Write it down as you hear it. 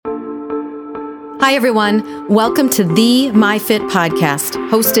Hi, everyone. Welcome to the MyFit podcast,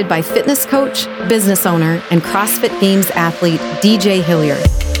 hosted by fitness coach, business owner, and CrossFit Games athlete, DJ Hillier.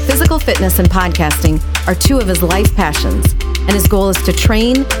 Physical fitness and podcasting are two of his life passions, and his goal is to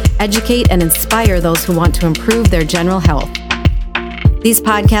train, educate, and inspire those who want to improve their general health. These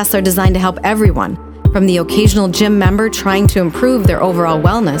podcasts are designed to help everyone, from the occasional gym member trying to improve their overall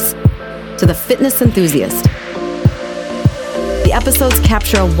wellness to the fitness enthusiast. The episodes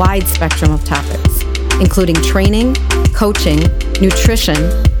capture a wide spectrum of topics, including training, coaching, nutrition,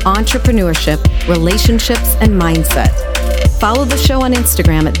 entrepreneurship, relationships, and mindset. Follow the show on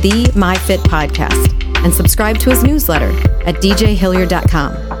Instagram at the MyFit Podcast and subscribe to his newsletter at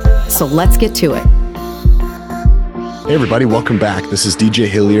djhillier.com. So let's get to it. Hey everybody, welcome back. This is DJ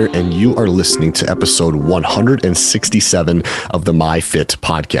Hillier, and you are listening to episode 167 of the MyFit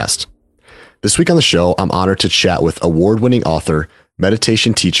Podcast. This week on the show, I'm honored to chat with award-winning author,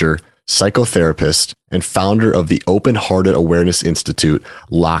 meditation teacher, psychotherapist, and founder of the Open Hearted Awareness Institute,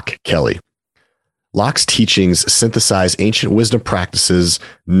 Locke Kelly. Locke's teachings synthesize ancient wisdom practices,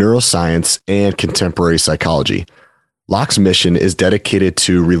 neuroscience, and contemporary psychology. Locke's mission is dedicated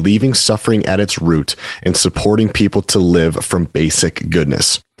to relieving suffering at its root and supporting people to live from basic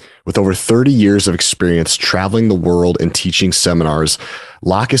goodness. With over 30 years of experience traveling the world and teaching seminars,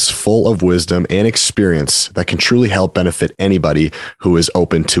 Locke is full of wisdom and experience that can truly help benefit anybody who is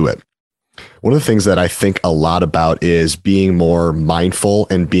open to it. One of the things that I think a lot about is being more mindful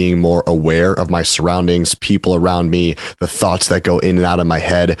and being more aware of my surroundings, people around me, the thoughts that go in and out of my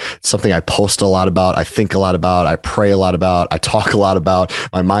head. It's something I post a lot about, I think a lot about, I pray a lot about, I talk a lot about.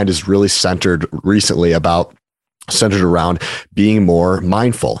 My mind is really centered around being more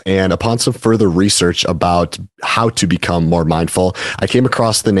mindful. And upon some further research about how to become more mindful, I came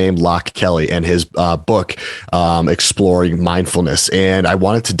across the name Locke Kelly and his book, Exploring Mindfulness. And I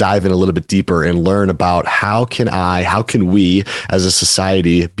wanted to dive in a little bit deeper and learn about how can we as a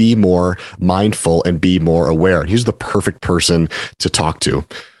society be more mindful and be more aware. And he's the perfect person to talk to.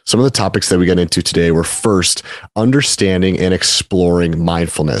 Some of the topics that we got into today were, first, understanding and exploring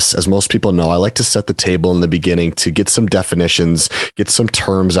mindfulness. As most people know, I like to set the table in the beginning to get some definitions, get some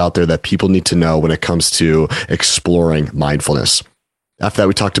terms out there that people need to know when it comes to exploring mindfulness. After that,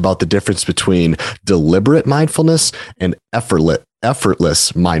 we talked about the difference between deliberate mindfulness and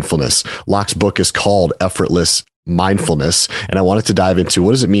effortless mindfulness. Locke's book is called Effortless Mindfulness, and I wanted to dive into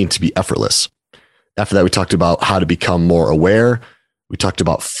what does it mean to be effortless. After that, we talked about how to become more aware. We talked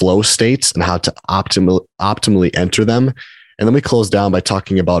about flow states and how to optimally enter them. And then we closed down by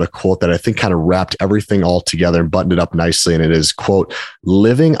talking about a quote that I think kind of wrapped everything all together and buttoned it up nicely. And it is, quote,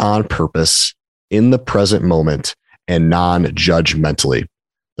 living on purpose in the present moment and non-judgmentally.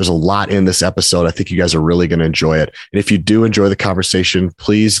 There's a lot in this episode. I think you guys are really going to enjoy it. And if you do enjoy the conversation,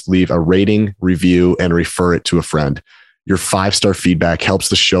 please leave a rating, review, and refer it to a friend. Your 5-star feedback helps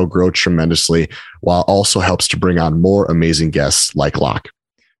the show grow tremendously, while also helps to bring on more amazing guests like Locke.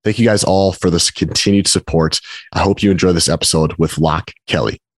 Thank you guys all for this continued support. I hope you enjoy this episode with Locke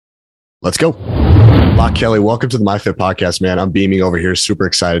Kelly. Let's go. Locke Kelly, welcome to the MyFit Podcast, man. I'm beaming over here. Super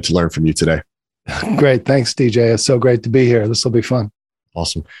excited to learn from you today. Great. Thanks, DJ. It's so great to be here. This will be fun.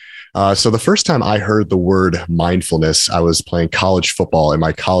 Awesome. So the first time I heard the word mindfulness, I was playing college football, and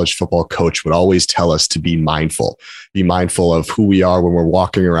my college football coach would always tell us to be mindful of who we are when we're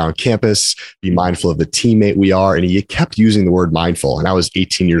walking around campus, be mindful of the teammate we are. And he kept using the word mindful. And I was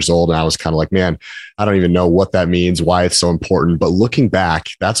 18 years old, and I was kind of like, man, I don't even know what that means, why it's so important. But looking back,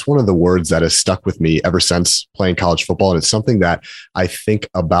 that's one of the words that has stuck with me ever since playing college football. And it's something that I think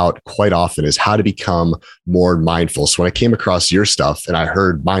about quite often, is how to become more mindful. So when I came across your stuff and I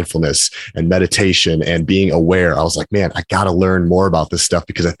heard mindfulness and meditation and being aware, I was like, man, I got to learn more about this stuff,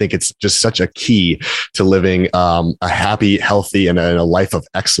 because I think it's just such a key to living a happy, healthy, and a life of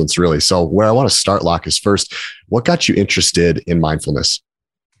excellence, really. So where I want to start, Locke, is first, what got you interested in mindfulness?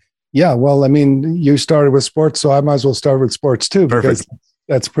 Yeah, well, I mean, you started with sports, so I might as well start with sports too, because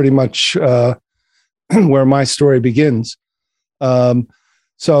that's pretty much where my story begins.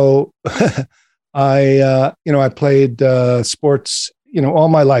 So I played sports, all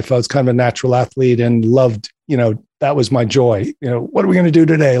my life. I was kind of a natural athlete and loved, that was my joy. What are we going to do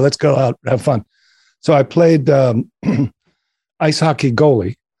today? Let's go out and have fun. So I played ice hockey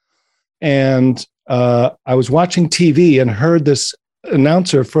goalie, and I was watching TV and heard this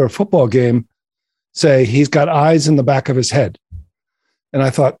announcer for a football game say he's got eyes in the back of his head. And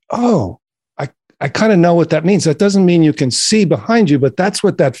I thought, I kind of know what that means. That doesn't mean you can see behind you, but that's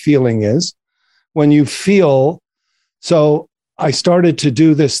what that feeling is when you feel. So I started to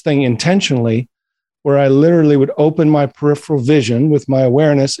do this thing intentionally, where I literally would open my peripheral vision with my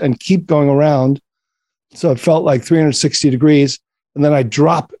awareness and keep going around So it felt like 360 degrees. And then I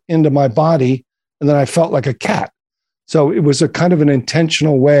drop into my body, and then I felt like a cat. So it was a kind of an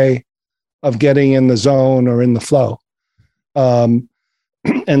intentional way of getting in the zone or in the flow.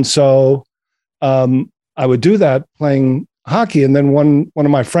 And so I would do that playing hockey. And then one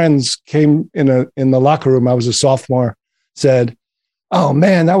of my friends came in the locker room. I was a sophomore, said, "Oh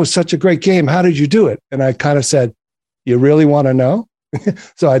man, that was such a great game. How did you do it?" And I kind of said, "You really want to know?"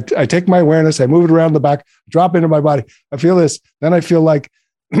 So I take my awareness, I move it around the back, drop into my body. I feel this. Then I feel like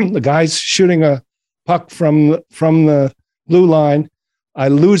the guy's shooting a puck from the blue line. I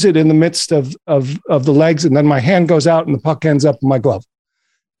lose it in the midst of the legs, and then my hand goes out and the puck ends up in my glove.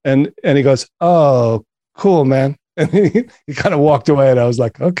 And he goes, "Oh, cool, man." And he kind of walked away, and I was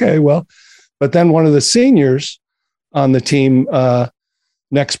like, okay, well. But then one of the seniors on the team,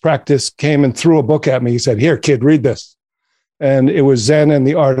 next practice, came and threw a book at me. He said, "Here, kid, read this." And it was Zen and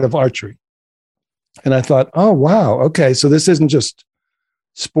the Art of Archery. And I thought, oh, wow, okay, so this isn't just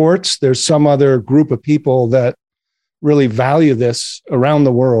sports. There's some other group of people that really value this around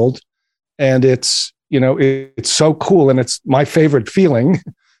the world. And it's so cool, and it's my favorite feeling.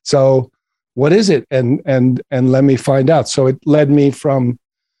 So what is it? And let me find out. So it led me from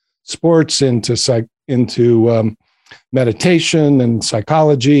sports into meditation and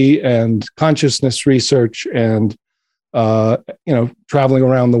psychology and consciousness research and traveling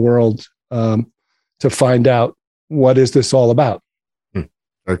around the world to find out what is this all about.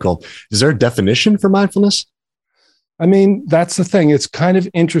 Very cool. Is there a definition for mindfulness? I mean, that's the thing. It's kind of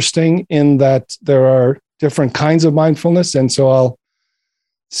interesting in that there are different kinds of mindfulness. And so I'll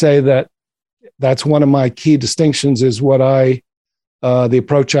say that that's one of my key distinctions is what the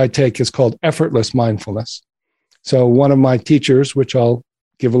approach I take is called effortless mindfulness. So one of my teachers, which I'll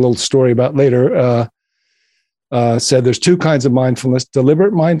give a little story about later, said there's two kinds of mindfulness: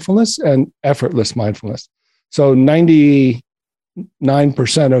 deliberate mindfulness and effortless mindfulness. So 99%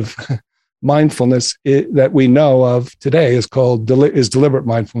 of mindfulness that we know of today is deliberate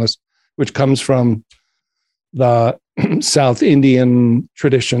mindfulness, which comes from the South Indian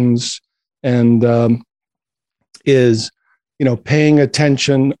traditions and is paying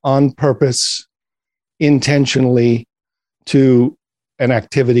attention on purpose, intentionally to an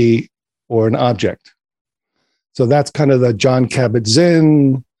activity or an object. So that's kind of the Jon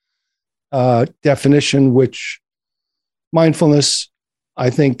Kabat-Zinn definition, which mindfulness, I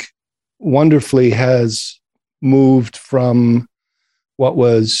think, wonderfully has moved from what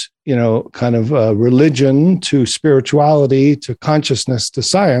was, kind of religion to spirituality to consciousness to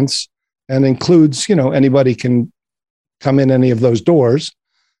science, and includes, anybody can come in any of those doors.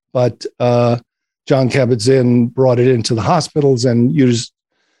 But Jon Kabat-Zinn brought it into the hospitals and used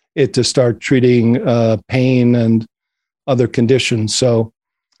it to start treating pain and other conditions. So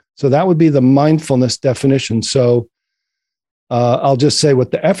that would be the mindfulness definition. So I'll just say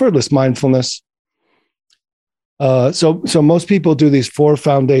with the effortless mindfulness. So most people do these 4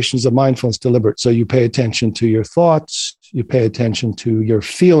 foundations of mindfulness deliberate. So you pay attention to your thoughts, you pay attention to your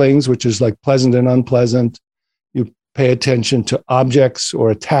feelings, which is like pleasant and unpleasant. You pay attention to objects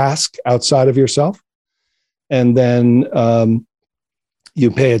or a task outside of yourself. And then you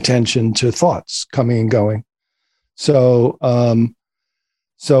pay attention to thoughts coming and going. So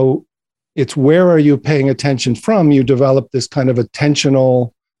it's where are you paying attention from? You develop this kind of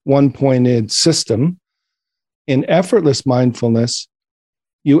attentional, one-pointed system. In effortless mindfulness,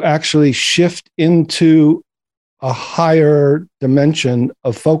 you actually shift into a higher dimension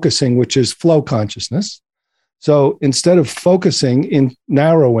of focusing, which is flow consciousness. So instead of focusing in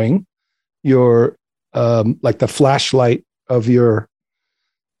narrowing your, like the flashlight of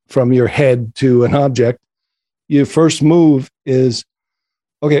from your head to an object, your first move is,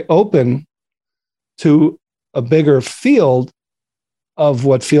 okay, open to a bigger field of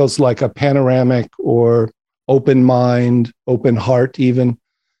what feels like a panoramic or open mind, open heart even,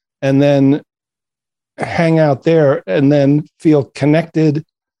 and then hang out there and then feel connected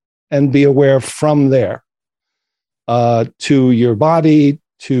and be aware from there to your body,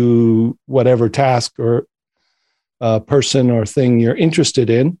 to whatever task or person or thing you're interested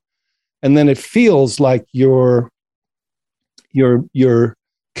in. And then it feels like you're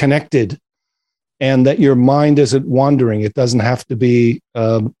connected and that your mind isn't wandering. It doesn't have to be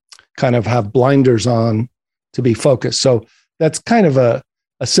kind of have blinders on to be focused. So that's kind of a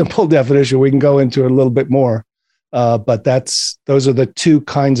simple definition. We can go into it a little bit more, but those are the two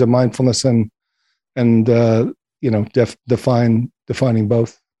kinds of mindfulness and defining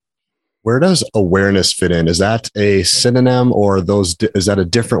both. Where does awareness fit in? Is that a synonym or is that a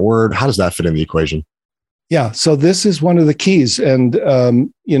different word? How does that fit in the equation? Yeah. So this is one of the keys. And,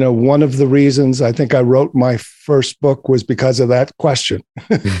 one of the reasons I think I wrote my first book was because of that question,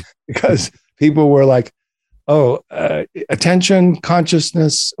 because people were like, attention,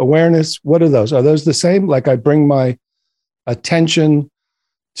 consciousness, awareness, what are those? Are those the same? Like I bring my attention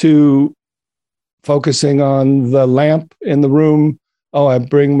to focusing on the lamp in the room. Oh, I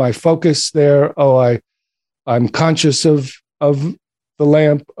bring my focus there. Oh, I'm conscious of the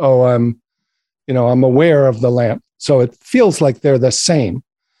lamp. Oh, I'm aware of the lamp. So it feels like they're the same,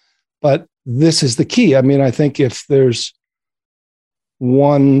 but this is the key. I mean, I think if there's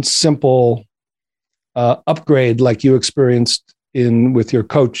one simple upgrade, like you experienced with your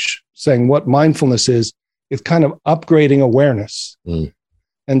coach saying what mindfulness is, it's kind of upgrading awareness.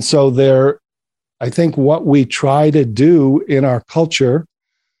 And so I think what we try to do in our culture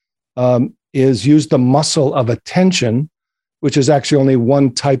is use the muscle of attention, which is actually only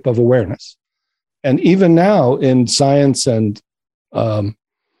one type of awareness. And even now in science, and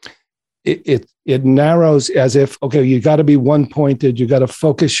it narrows as if, okay, you got to be one pointed, you got to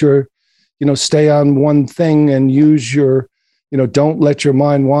focus stay on one thing and use don't let your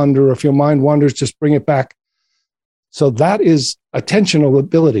mind wander. If your mind wanders, just bring it back. So that is attentional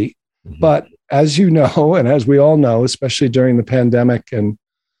ability. Mm-hmm. But as you know, and as we all know, especially during the pandemic and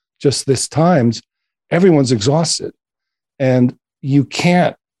just this times, everyone's exhausted, and you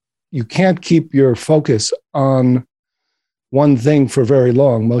can't keep your focus on one thing for very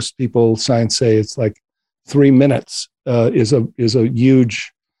long. Most people, science say it's like 3 minutes is a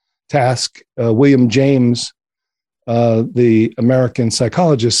huge task. William James, the American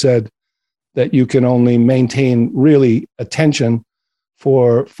psychologist, said that you can only maintain really attention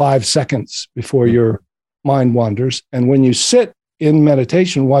for 5 seconds before your mind wanders. And when you sit in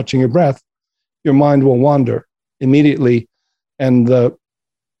meditation watching your breath, your mind will wander immediately. And the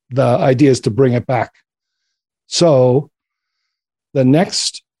idea is to bring it back. So the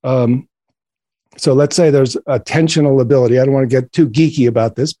next, so let's say there's attentional ability. I don't want to get too geeky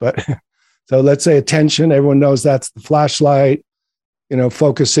about this, but so let's say attention, everyone knows that's the flashlight,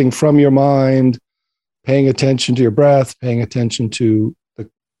 focusing from your mind, paying attention to your breath, paying attention to the,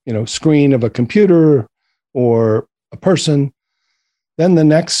 screen of a computer or a person. Then the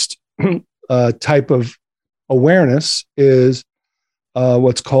next type of awareness is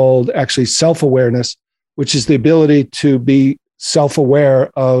what's called actually self-awareness, which is the ability to be self-aware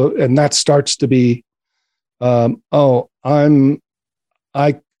of, and that starts to be, I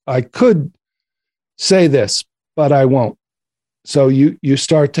could say this, but I won't. So you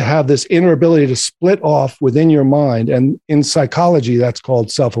start to have this inner ability to split off within your mind. And in psychology, that's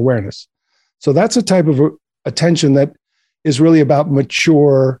called self-awareness. So that's a type of attention that is really about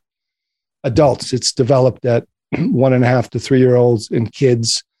mature adults. It's developed at 1.5 to 3-year-olds and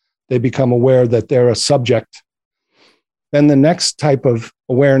kids. They become aware that they're a subject. Then the next type of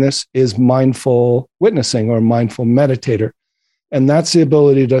awareness is mindful witnessing or mindful meditator. And that's the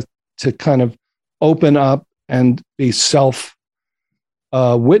ability to kind of open up and be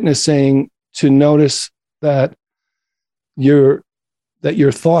witnessing, to notice that your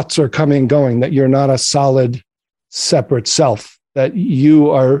thoughts are coming and going, that you're not a solid, separate self, that you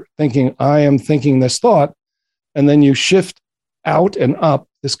are thinking, I am thinking this thought, and then you shift out and up,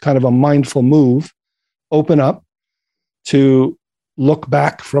 this kind of a mindful move, open up to look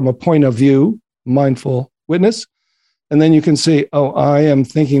back from a point of view, mindful witness, and then you can see, oh, I am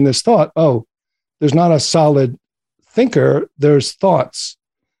thinking this thought. Oh, there's not a solid thinker, there's thoughts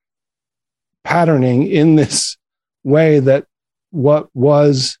patterning in this way that what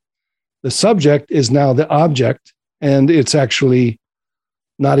was the subject is now the object, and it's actually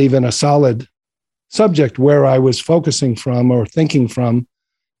not even a solid subject where I was focusing from or thinking from.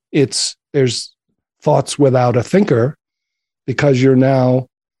 There's thoughts without a thinker, because you're now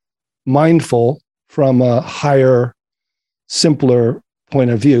mindful from a higher, simpler point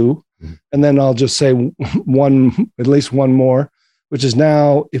of view. And then I'll just say at least one more, which is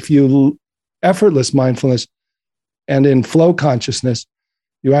now if you effortless mindfulness and in flow consciousness,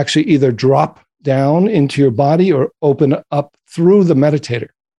 you actually either drop down into your body or open up through the meditator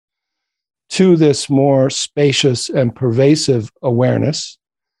to this more spacious and pervasive awareness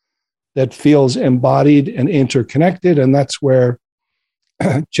that feels embodied and interconnected. And that's where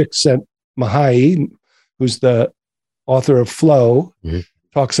Csikszentmihalyi, who's the author of Flow,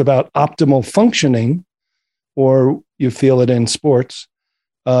 talks about optimal functioning, or you feel it in sports.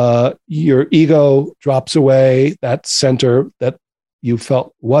 Your ego drops away, that center that you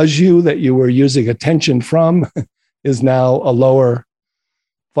felt was you, that you were using attention from, is now a lower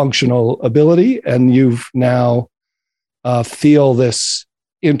functional ability. And you've now feel this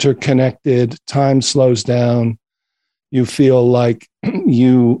interconnected. Time slows down. You feel like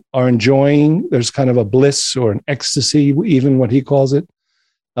you are enjoying. There's kind of a bliss or an ecstasy, even what he calls it,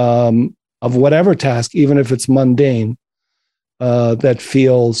 of whatever task, even if it's mundane, that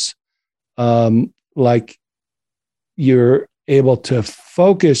feels like you're able to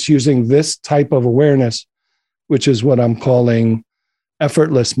focus using this type of awareness, which is what I'm calling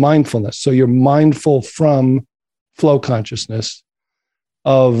effortless mindfulness. So you're mindful from flow consciousness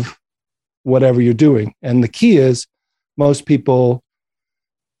of whatever you're doing. And the key is most people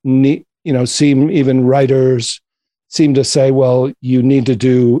need, even writers seem to say, well, you need to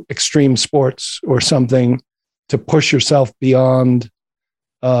do extreme sports or something to push yourself beyond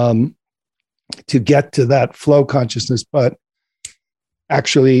to get to that flow consciousness. But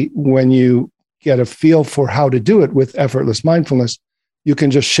actually, when you get a feel for how to do it with effortless mindfulness, you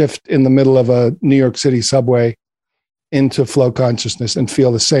can just shift in the middle of a New York City subway into flow consciousness and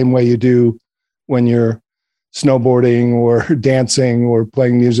feel the same way you do when you're snowboarding or dancing or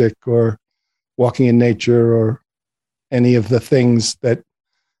playing music or walking in nature or any of the things that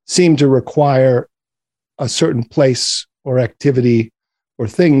seem to require a certain place or activity or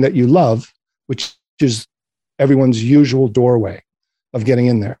thing that you love, which is everyone's usual doorway of getting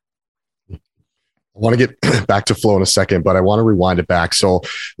in there. I want to get back to flow in a second, but I want to rewind it back. So,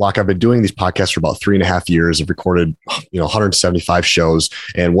 Locke, I've been doing these podcasts for about 3.5 years. I've recorded, 175 shows.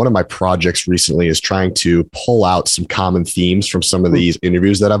 And one of my projects recently is trying to pull out some common themes from some of these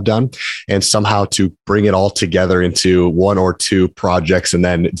interviews that I've done and somehow to bring it all together into one or two projects and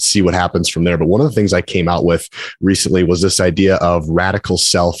then see what happens from there. But one of the things I came out with recently was this idea of radical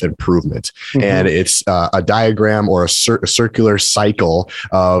self-improvement. Mm-hmm. And it's a diagram or a circular cycle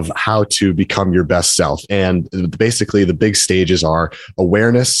of how to become your best self. And basically the big stages are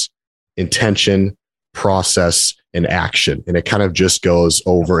awareness, intention, process, and action. And it kind of just goes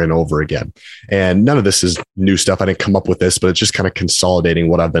over and over again. And none of this is new stuff. I didn't come up with this, but it's just kind of consolidating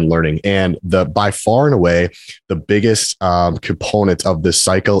what I've been learning. And by far and away, the biggest component of this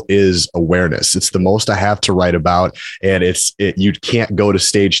cycle is awareness. It's the most I have to write about. And you can't go to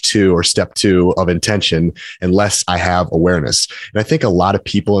stage 2 or step 2 of intention unless I have awareness. And I think a lot of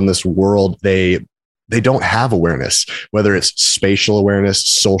people in this world, they don't have awareness, whether it's spatial awareness,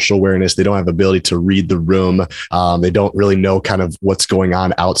 social awareness. They don't have the ability to read the room. They don't really know kind of what's going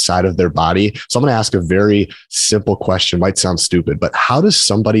on outside of their body. So I'm going to ask a very simple question, might sound stupid, but how does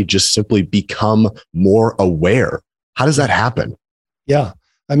somebody just simply become more aware? How does that happen? Yeah.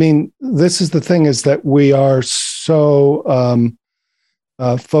 I mean, this is the thing is that we are so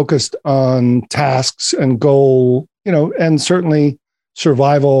focused on tasks and goal, and certainly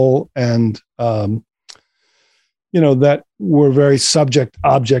survival and, that we're very subject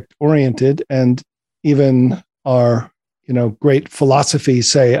object oriented, and even our, great philosophies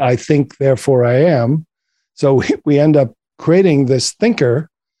say, I think, therefore I am. So we end up creating this thinker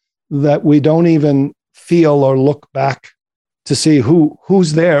that we don't even feel or look back to see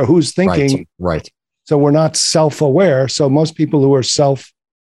who's there, who's thinking. Right. So we're not self-aware. So most people who are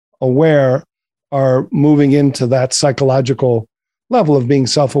self-aware are moving into that psychological level of being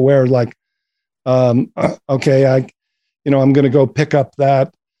self-aware, like, okay, I'm going to go pick up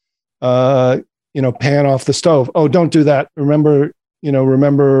that, pan off the stove. Oh, don't do that. Remember,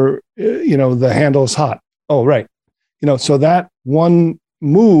 the handle is hot. Oh, right. So that one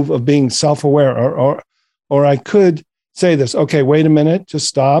move of being self-aware, or I could say this, okay, wait a minute, just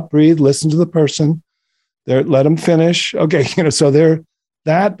stop, breathe, listen to the person there, let them finish. Okay. So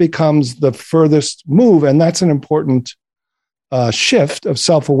that becomes the furthest move. And that's an important shift of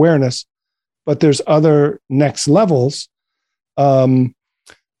self-awareness. But there's other next levels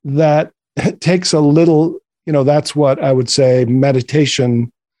that takes a little, that's what I would say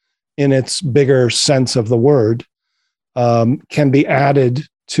meditation in its bigger sense of the word can be added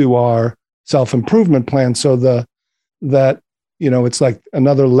to our self-improvement plan. So it's like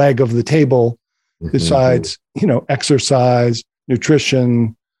another leg of the table besides, exercise,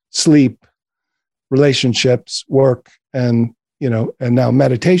 nutrition, sleep, relationships, work, and now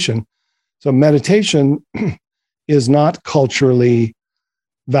meditation. So meditation is not culturally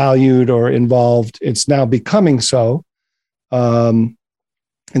valued or involved. It's now becoming so. And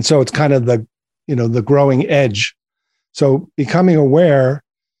so it's kind of the growing edge. So becoming aware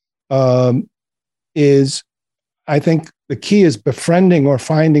is, I think the key is befriending or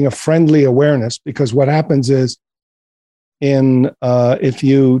finding a friendly awareness, because what happens is if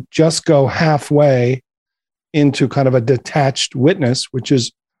you just go halfway into kind of a detached witness, which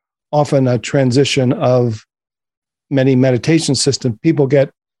is often a transition of many meditation systems, people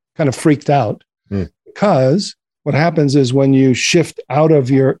get kind of freaked out because what happens is when you shift out of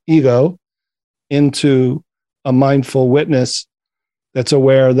your ego into a mindful witness that's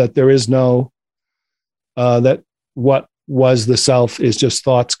aware that there is no, that what was the self is just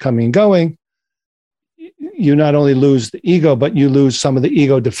thoughts coming and going, you not only lose the ego, but you lose some of the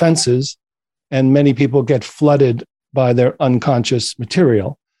ego defenses. And many people get flooded by their unconscious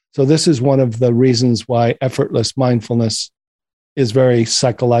material. So this is one of the reasons why effortless mindfulness is very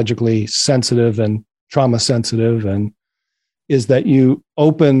psychologically sensitive and trauma sensitive, and is that you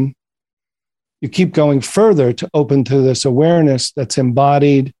keep going further to open to this awareness that's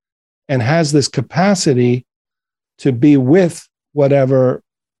embodied and has this capacity to be with whatever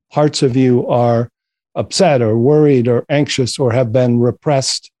parts of you are upset or worried or anxious or have been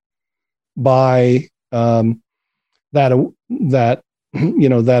repressed by that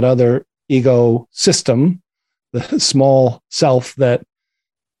other ego system, the small self that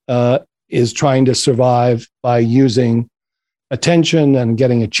is trying to survive by using attention and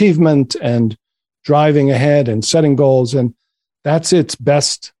getting achievement and driving ahead and setting goals. And that's its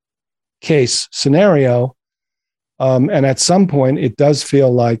best case scenario. And at some point, it does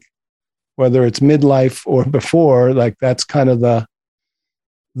feel like, whether it's midlife or before, like that's kind of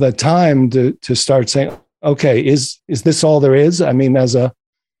the time to start saying, okay, is this all there is? I mean, as a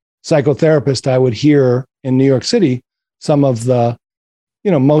psychotherapist, I would hear in New York City some of the,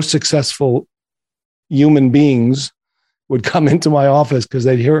 most successful human beings would come into my office because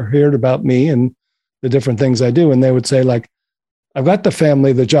they'd heard about me and the different things I do. And they would say, like, I've got the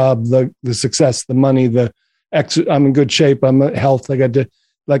family, the job, the success, the money, I'm in good shape. I'm health. I got to,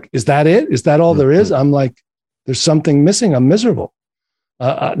 like, is that it? Is that all there is? I'm like, there's something missing. I'm miserable.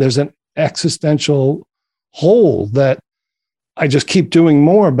 There's an existential hole that I just keep doing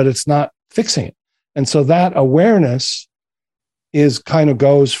more, but it's not fixing it. And so that awareness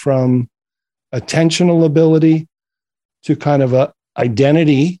goes from attentional ability to kind of a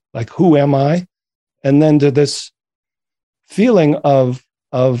identity, like, who am I? And then to this feeling of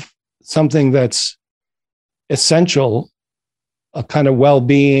something that's essential, a kind of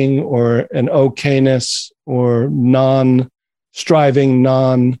well-being or an okayness or non-striving,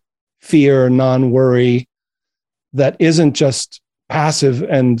 non-fear, non-worry that isn't just passive.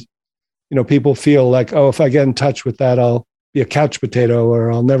 And, people feel like, oh, if I get in touch with that, I'll be a couch potato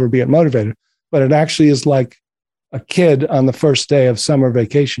or I'll never be motivated. But it actually is like a kid on the first day of summer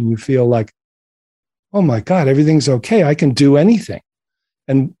vacation. You feel like, oh my God, everything's okay. I can do anything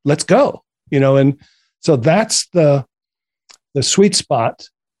and let's go, and so that's the sweet spot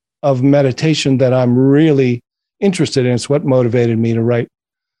of meditation that I'm really interested in. It's what motivated me to write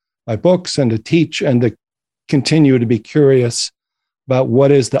my books and to teach and to continue to be curious about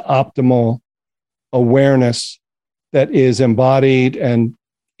what is the optimal awareness that is embodied and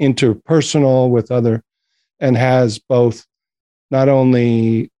interpersonal with other and has both not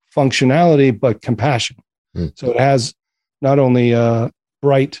only functionality, but compassion. So it has not only a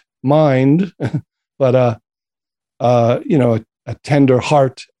bright mind, but a tender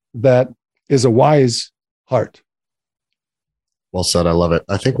heart that is a wise heart. Well said. I love it.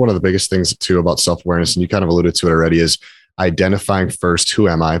 I think one of the biggest things too about self-awareness, and you kind of alluded to it already, is identifying first, who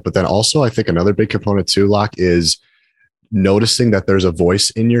am I? But then also I think another big component too, Locke, is noticing that there's a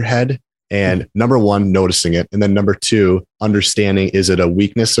voice in your head. And number one, noticing it. And then number two, understanding, is it a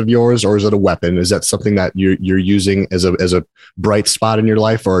weakness of yours or is it a weapon? Is that something that you're using as a bright spot in your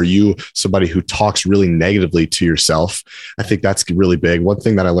life? Or are you somebody who talks really negatively to yourself? I think that's really big. One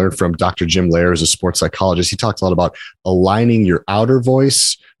thing that I learned from Dr. Jim Loehr, as a sports psychologist, he talked a lot about aligning your outer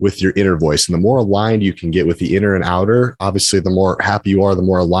voice with your inner voice. And the more aligned you can get with the inner and outer, obviously, the more happy you are, the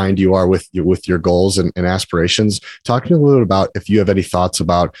more aligned you are with your goals and aspirations. Talk to me a little bit about, if you have any thoughts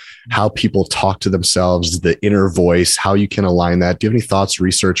about how people talk to themselves, the inner voice, how you can align that. Do you have any thoughts,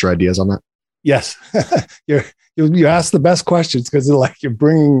 research, or ideas on that? Yes. you ask the best questions because like you're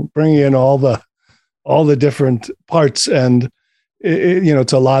bringing in all the different parts, and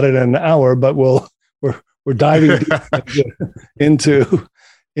it's allotted an hour, but we're diving deep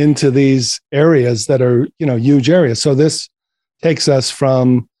into these areas that are, huge areas. So this takes us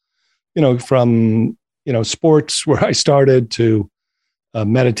from sports, where I started, to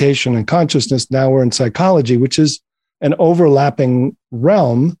meditation and consciousness. Now we're in psychology, which is an overlapping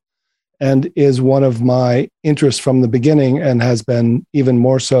realm and is one of my interests from the beginning, and has been even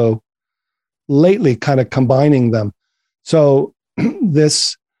more so lately, kind of combining them. So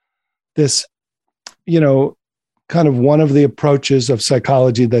this, kind of one of the approaches of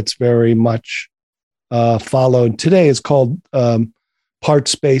psychology that's very much followed today is called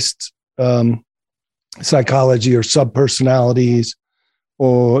parts-based psychology, or subpersonalities,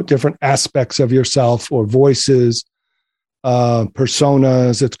 or different aspects of yourself or voices,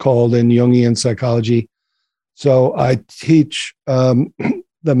 personas, it's called in Jungian psychology. So I teach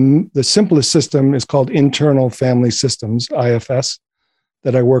the simplest system is called internal family systems, IFS,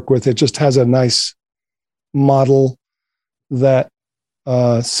 that I work with. It just has a nice model that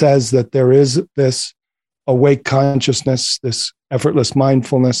says that there is this awake consciousness, this effortless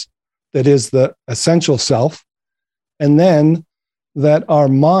mindfulness that is the essential self. And then that our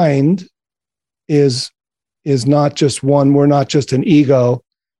mind is not just one, we're not just an ego.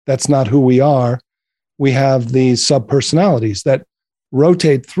 That's not who we are. We have these subpersonalities that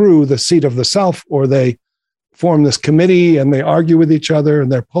rotate through the seat of the self, or they form this committee and they argue with each other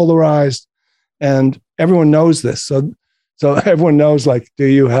and they're polarized. And everyone knows this. So everyone knows, like, do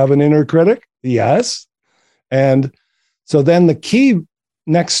you have an inner critic? Yes. And so then the key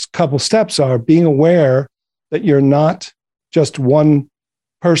next couple steps are being aware that you're not just one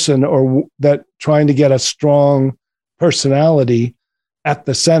person, or that trying to get a strong personality at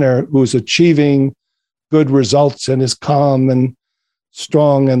the center who's achieving good results and is calm and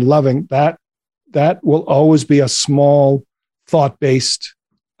strong and loving. That will always be a small thought-based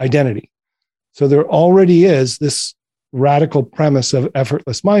identity. So there already is this radical premise of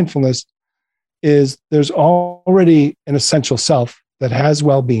effortless mindfulness is there's already an essential self that has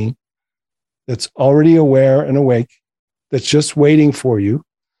well-being, that's already aware and awake, that's just waiting for you.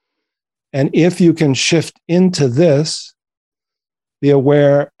 And if you can shift into this, be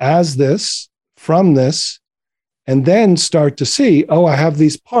aware as this, from this, and then start to see, oh, I have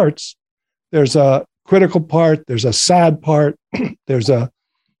these parts. There's a critical part, there's a sad part, there's a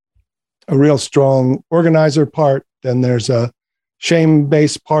real strong organizer part, then there's a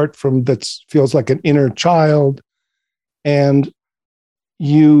shame-based part that feels like an inner child. And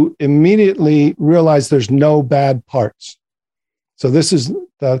you immediately realize there's no bad parts. So this is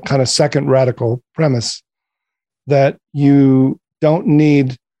the kind of second radical premise, that you don't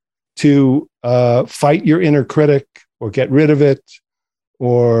need to fight your inner critic or get rid of it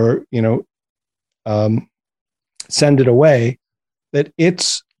or, send it away, that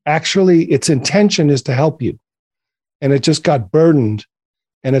its intention is to help you. And it just got burdened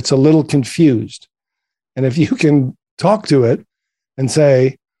and it's a little confused. And if you can talk to it and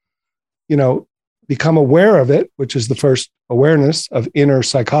say, become aware of it, which is the first awareness of inner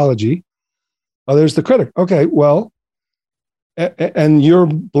psychology. Oh, there's the critic. Okay, well, and you're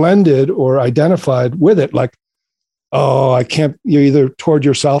blended or identified with it, like, oh, you're either toward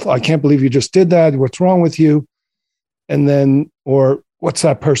yourself, I can't believe you just did that, what's wrong with you? And then, or what's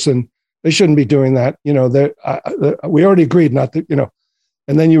that person? They shouldn't be doing that. We already agreed not to,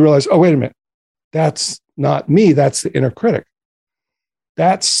 and then you realize, oh, wait a minute, that's not me, that's the inner critic.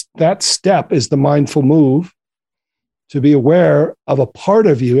 That step is the mindful move to be aware of a part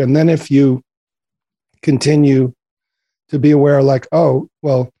of you. And then if you continue to be aware, like, oh,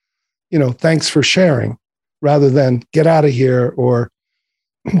 well, thanks for sharing, rather than get out of here or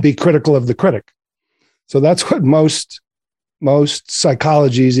be critical of the critic. So that's what most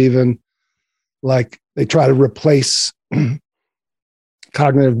psychologies, even, like, they try to replace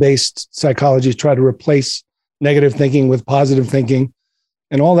cognitive-based psychologies, try to replace negative thinking with positive thinking.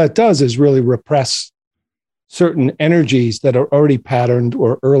 And all that does is really repress certain energies that are already patterned,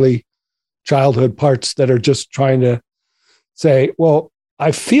 or early childhood parts that are just trying to say, well,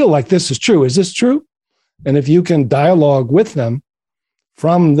 I feel like this is true. Is this true? And if you can dialogue with them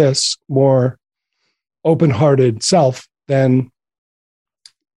from this more open-hearted self, then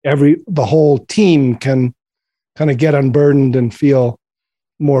the whole team can kind of get unburdened and feel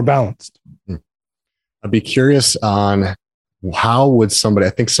more balanced. I'd be curious on how would somebody,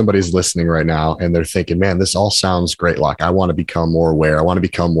 I think somebody's listening right now and they're thinking, man, this all sounds great. Like, I want to become more aware. I want to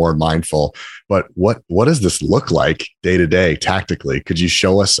become more mindful, but what does this look like day to day tactically? Could you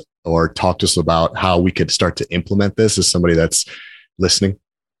show us or talk to us about how we could start to implement this as somebody that's listening?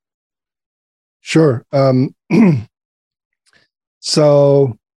 Sure.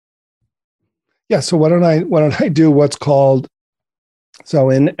 So why don't I do what's called, so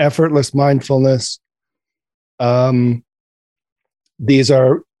in effortless mindfulness, these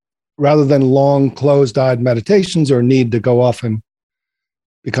are, rather than long closed-eyed meditations or need to go off and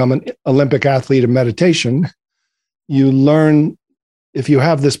become an Olympic athlete in meditation, you learn, if you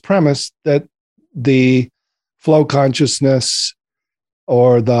have this premise that the flow consciousness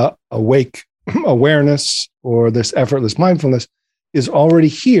or the awake awareness or this effortless mindfulness is already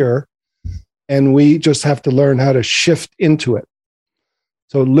here, and we just have to learn how to shift into it.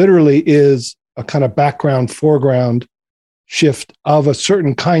 So it literally is a kind of background, foreground shift of a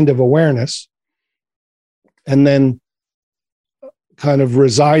certain kind of awareness. And then kind of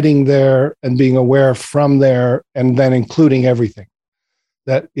residing there and being aware from there, and then including everything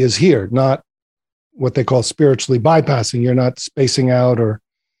that is here, not what they call spiritually bypassing. You're not spacing out or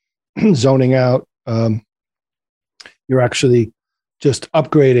zoning out. You're actually just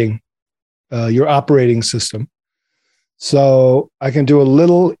upgrading your operating system. So I can do a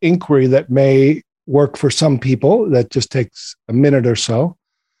little inquiry that may work for some people. That just takes a minute or so.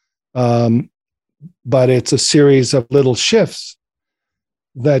 But it's a series of little shifts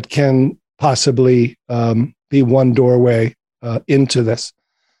that can possibly be one doorway into this.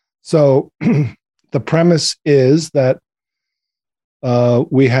 So the premise is that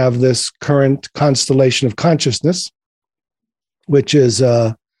we have this current constellation of consciousness, which is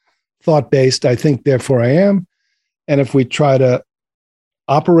thought-based. I think, therefore I am. And if we try to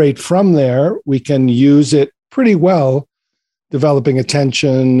operate from there, we can use it pretty well, developing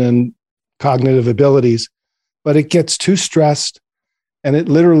attention and cognitive abilities. But it gets too stressed, and it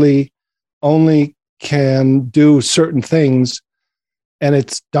literally only can do certain things, and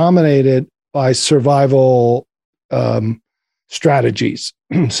it's dominated by survival strategies.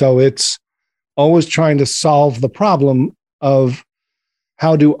 So it's always trying to solve the problem of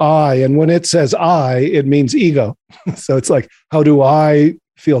how do I, and when it says I, it means ego. So it's like, how do I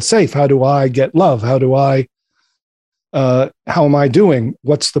feel safe? How do I get love? How am I doing?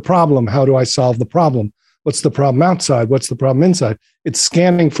 What's the problem? How do I solve the problem? What's the problem outside? What's the problem inside? It's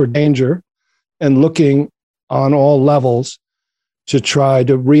scanning for danger and looking on all levels to try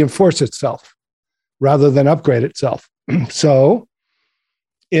to reinforce itself rather than upgrade itself. So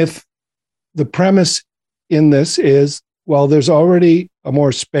if the premise in this is, well, there's already a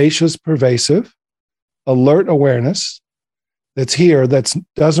more spacious, pervasive, alert awareness that's here that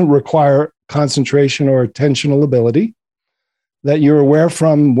doesn't require concentration or attentional ability, that you're aware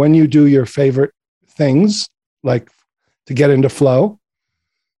from when you do your favorite things, like to get into flow.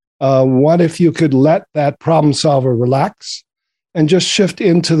 What if you could let that problem solver relax and just shift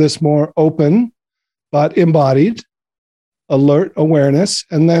into this more open but embodied alert awareness,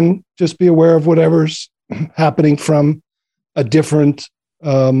 and then just be aware of whatever's happening from a different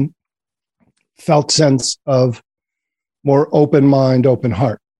felt sense of more open mind, open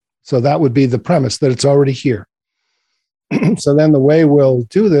heart. So that would be the premise, that it's already here. So then the way we'll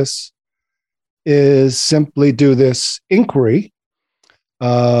do this is simply do this inquiry,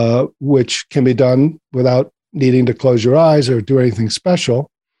 which can be done without needing to close your eyes or do anything special,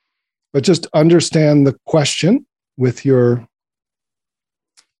 but just understand the question with your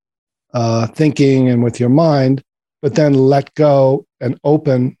thinking and with your mind, but then let go and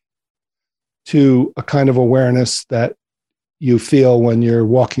open to a kind of awareness that you feel when you're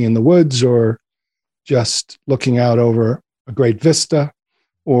walking in the woods or just looking out over a great vista,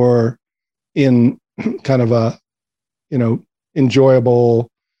 or in kind of a, enjoyable,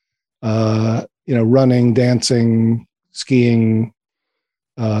 running, dancing, skiing,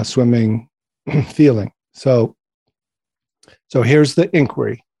 swimming feeling. So here's the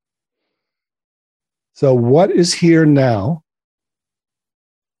inquiry. So what is here now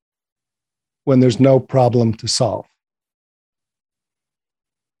when there's no problem to solve?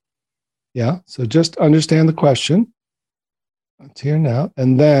 Yeah, so just understand the question. It's here now.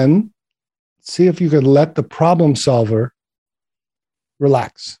 And then see if you could let the problem solver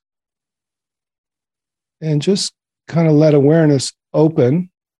relax. And just kind of let awareness open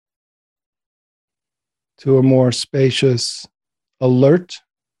to a more spacious, alert,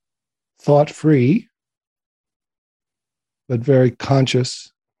 thought-free, but very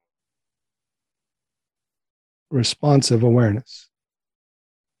conscious, responsive awareness.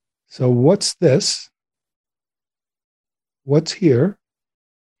 So what's this? What's here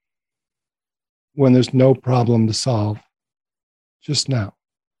when there's no problem to solve just now?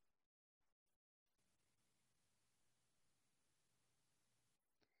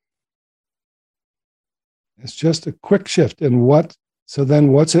 It's just a quick shift. And so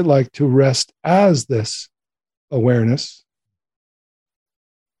then what's it like to rest as this awareness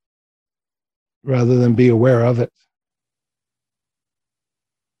rather than be aware of it?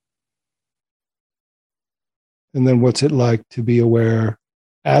 And then what's it like to be aware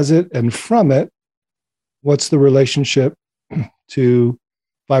as it, and from it, what's the relationship to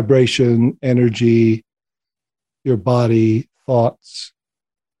vibration, energy, your body, thoughts,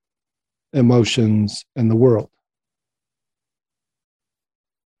 emotions, and the world,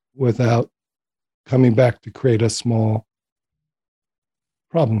 without coming back to create a small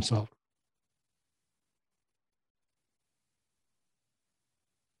problem solver.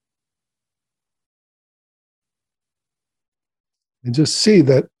 And just see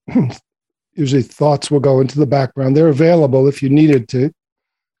that, usually thoughts will go into the background. They're available if you needed to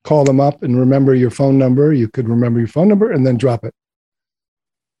call them up and remember your phone number. You could remember your phone number and then drop it.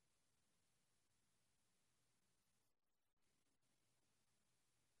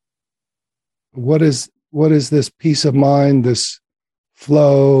 What is this peace of mind, this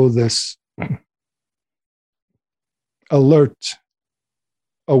flow, this alert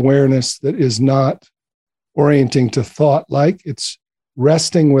awareness that is not orienting to thought like? It's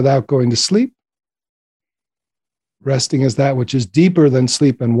resting without going to sleep. Resting is that which is deeper than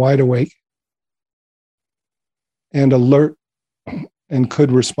sleep and wide awake and alert and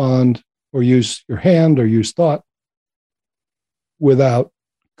could respond or use your hand or use thought without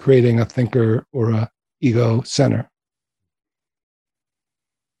creating a thinker or a ego center.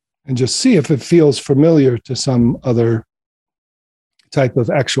 And just see if it feels familiar to some other type of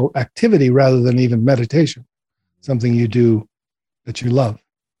actual activity rather than even meditation, something you do that you love.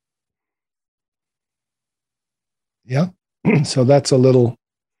 Yeah. So that's a little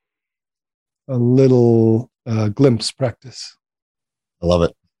glimpse practice. I love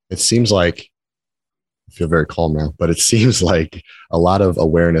it. It seems like, I feel very calm now, but it seems like a lot of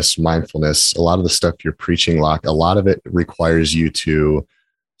awareness, mindfulness, a lot of the stuff you're preaching, Locke, a lot of it requires you to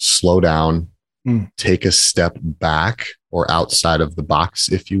slow down, take a step back or outside of the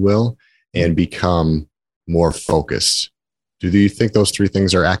box, if you will, and become more focused. Do you think those three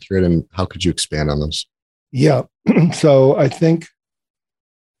things are accurate, and how could you expand on those? Yeah. So I think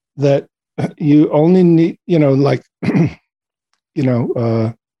that you only need,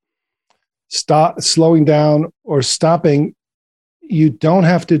 slowing down or stopping. You don't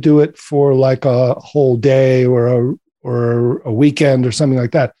have to do it for like a whole day or a weekend or something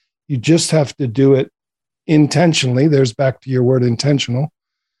like that. You just have to do it intentionally. There's back to your word intentional.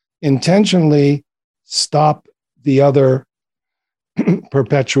 Intentionally stop the other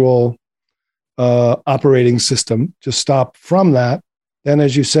perpetual operating system. Just stop from that. Then,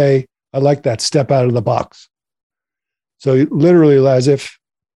 as you say, I like that, step out of the box. So literally, as if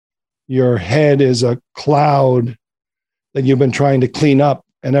your head is a cloud that you've been trying to clean up.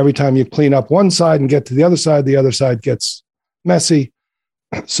 And every time you clean up one side and get to the other side gets messy.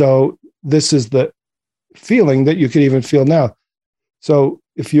 So this is the feeling that you can even feel now. So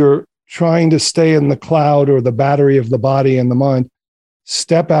if you're trying to stay in the cloud or the battery of the body and the mind,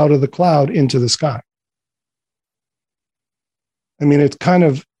 step out of the cloud into the sky. I mean,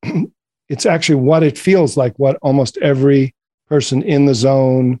 it's actually what it feels like, what almost every person in the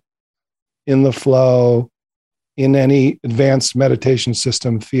zone, in the flow, in any advanced meditation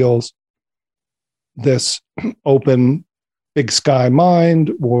system feels. This open big sky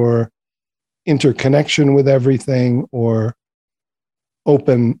mind or interconnection with everything or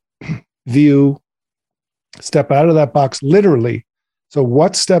open view. Step out of that box literally. So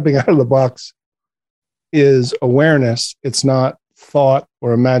what's stepping out of the box is awareness. It's not thought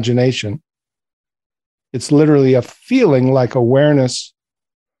or imagination. It's literally a feeling like awareness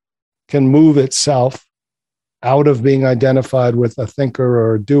can move itself out of being identified with a thinker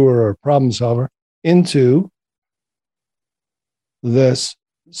or a doer or a problem solver into this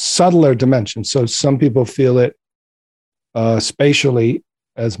subtler dimension. So some people feel it spatially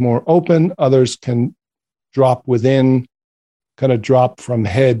as more open. Others can drop within, kind of drop from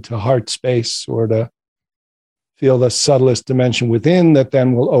head to heart space, or to feel the subtlest dimension within that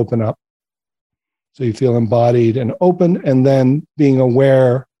then will open up. So you feel embodied and open, and then being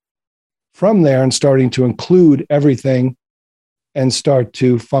aware from there and starting to include everything and start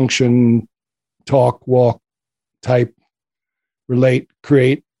to function, talk, walk, type, relate,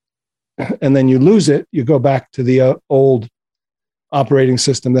 create. And then you lose it. You go back to the old operating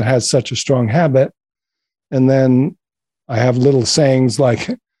system that has such a strong habit. And then I have little sayings like,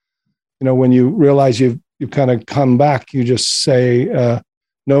 when you realize you've kind of come back, you just say,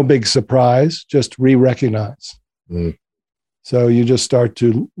 no big surprise, just re-recognize. So you just start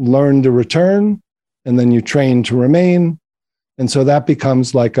to learn to return, and then you train to remain. And so that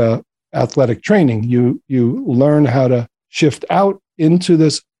becomes like a athletic training. You learn how to shift out into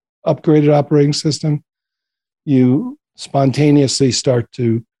this upgraded operating system. You spontaneously start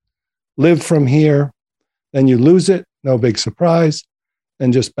to live from here. Then you lose it, no big surprise,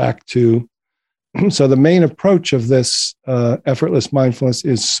 and just back to. So the main approach of this effortless mindfulness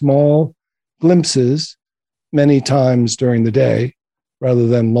is small glimpses many times during the day rather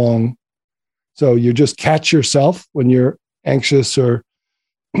than long. So you just catch yourself when you're anxious or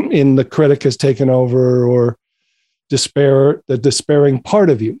in the critic has taken over or despair, the despairing part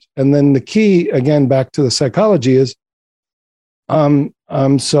of you. And then the key, again, back to the psychology is, I'm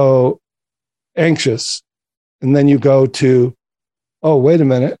so anxious. And then you go to, oh, wait a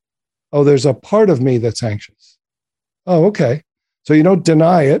minute. Oh, there's a part of me that's anxious. Oh, okay. So you don't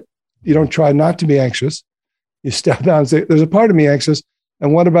deny it. You don't try not to be anxious. You step down and say, there's a part of me anxious.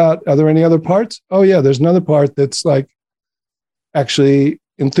 And what about, are there any other parts? Oh yeah, there's another part that's like actually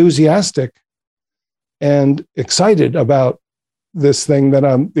enthusiastic and excited about this thing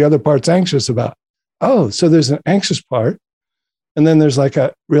that the other part's anxious about. Oh, so there's an anxious part. And then there's like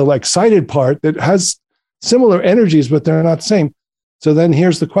a real excited part that has similar energies, but they're not the same. So then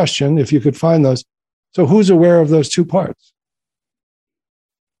here's the question, if you could find those. So who's aware of those two parts?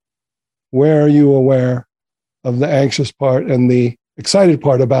 Where are you aware of the anxious part and the excited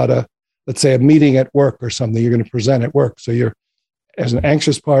part about let's say a meeting at work or something you're going to present at work? So you're as an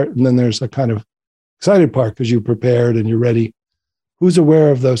anxious part, and then there's a kind of excited part because you're prepared and you're ready. Who's aware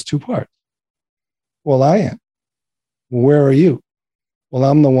of those two parts? Well, I am. Where are you? Well,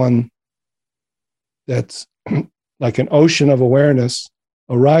 I'm the one that's like an ocean of awareness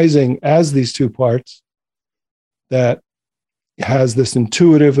arising as these two parts that has this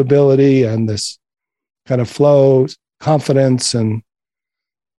intuitive ability and this kind of flow, confidence, and,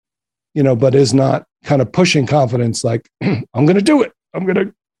 but is not kind of pushing confidence like, I'm going to do it. I'm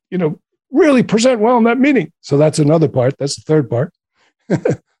going to, really present well in that meeting. So that's another part. That's the third part.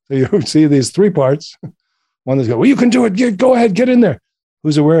 So you see these three parts. One is go, well, you can do it. Go ahead, get in there.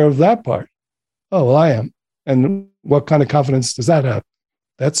 Who's aware of that part? Oh, well, I am. And what kind of confidence does that have?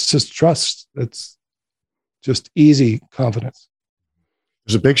 That's just trust. That's just easy confidence.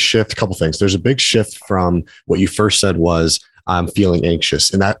 There's a big shift, a couple things. There's a big shift from what you first said was, I'm feeling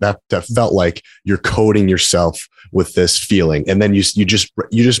anxious. And that felt like you're coding yourself with this feeling. And then you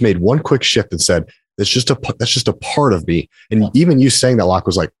just made one quick shift and said, that's just a part of me. And even you saying that, Locke,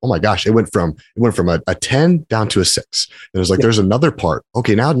 was like, oh my gosh, it went from a 10 down to a 6. And it was like, there's another part.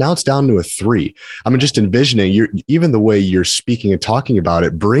 Okay, now it's down to a 3. I'm just envisioning even the way you're speaking and talking about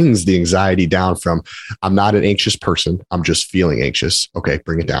it brings the anxiety down from, I'm not an anxious person. I'm just feeling anxious. Okay,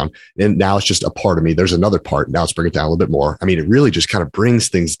 bring it down. And now it's just a part of me. There's another part. Now let's bring it down a little bit more. I mean, it really just kind of brings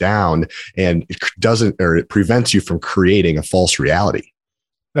things down, and it prevents you from creating a false reality.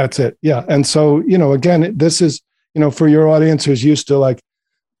 That's it. Yeah. And so, again, this is, for your audience who's used to like,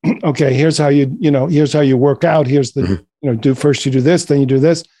 okay, here's how you work out. Here's the, first you do this, then you do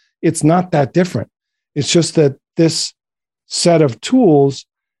this. It's not that different. It's just that this set of tools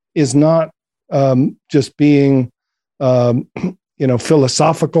is not just being,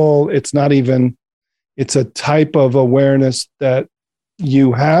 philosophical. It's not even, it's a type of awareness that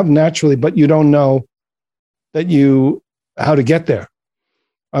you have naturally, but you don't know how to get there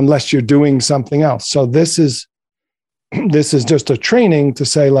unless you're doing something else. So this is just a training to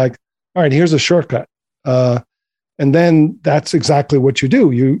say like, all right, here's a shortcut. And then that's exactly what you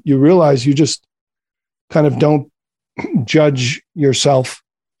do. You realize you just kind of don't judge yourself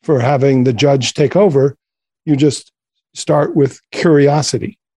for having the judge take over. You just start with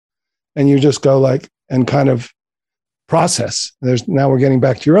curiosity, and you just go like, and kind of process. Now we're getting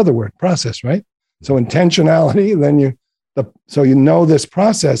back to your other word, process, right? So intentionality, then so this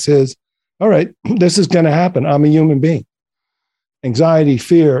process is, all right, this is going to happen. I'm a human being. Anxiety,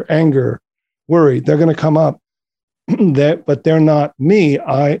 fear, anger, worry, they're going to come up, but they're not me.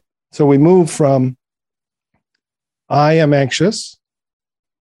 So we move from I am anxious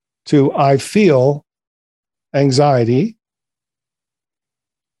to I feel anxiety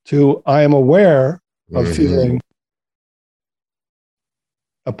to I am aware of feeling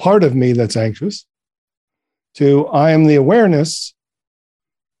a part of me that's anxious to I am the awareness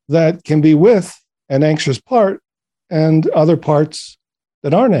that can be with an anxious part and other parts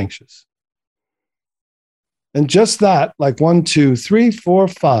that aren't anxious. And just that, like 1, 2, 3, 4,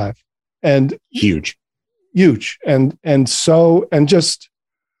 5, and huge. And just,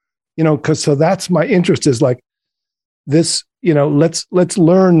 so that's my interest is like this, let's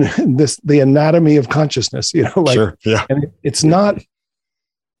learn the anatomy of consciousess, Sure, yeah. And it's not,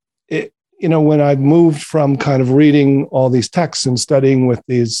 when I moved from kind of reading all these texts and studying with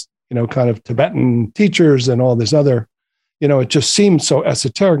these, kind of Tibetan teachers and all this other, it just seemed so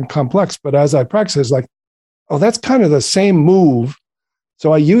esoteric and complex. But as I practice, it's like, oh, that's kind of the same move.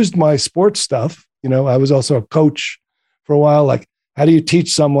 So I used my sports stuff. I was also a coach for a while. Like, how do you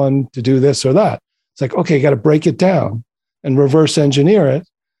teach someone to do this or that? It's like, okay, you got to break it down and reverse engineer it.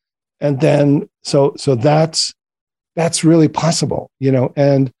 And then, so that's really possible,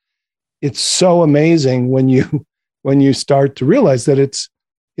 and it's so amazing when you start to realize that it's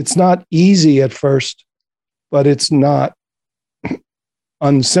not easy at first, but it's not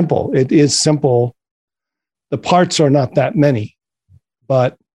unsimple. It is simple. The parts are not that many,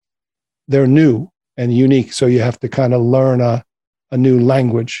 but they're new and unique. So you have to kind of learn a new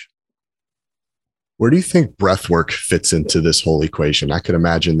language Where do you think breath work fits into this whole equation? I could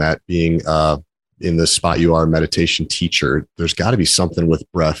imagine that being in the spot you are, a meditation teacher, there's got to be something with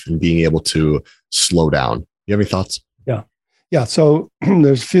breath and being able to slow down. You have any thoughts? Yeah. So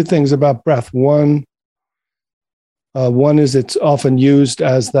there's a few things about breath. One is it's often used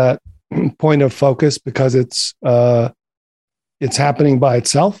as that point of focus because it's happening by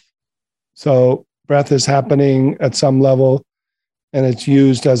itself. So breath is happening at some level and it's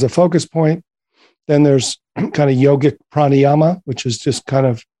used as a focus point. Then there's kind of yogic pranayama, which is just kind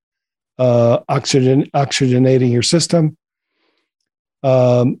of oxygenating your system.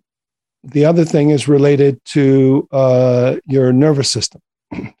 The other thing is related to your nervous system.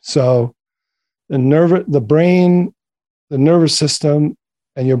 So the brain, the nervous system,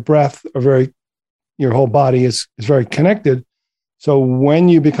 and your breath your whole body is very connected. So when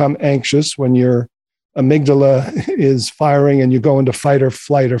you become anxious, when your amygdala is firing and you go into fight or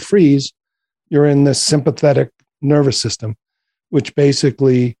flight or freeze, you're in this sympathetic nervous system, which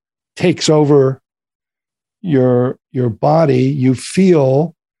basically takes over your body. You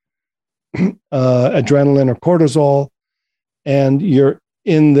feel adrenaline or cortisol, and you're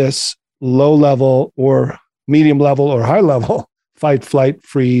in this low level or medium level or high level fight, flight,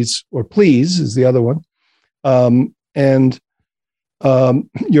 freeze, or please is the other one. And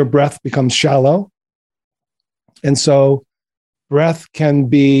your breath becomes shallow. And so breath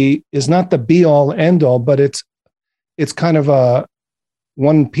is not the be all end all, but it's kind of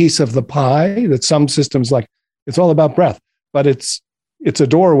one piece of the pie that some systems like. It's all about breath, but it's a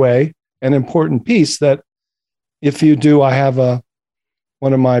doorway, an important piece that if you do, I have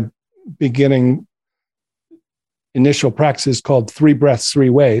one of my beginning initial practices called 3 breaths, 3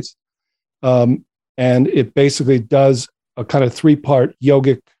 ways. And it basically does a kind of 3-part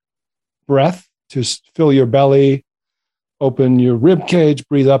yogic breath to fill your belly, open your rib cage,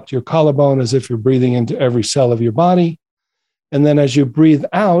 breathe up to your collarbone as if you're breathing into every cell of your body. And then as you breathe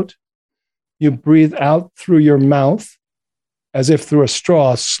out through your mouth as if through a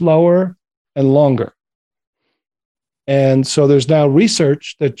straw, slower and longer. And so there's now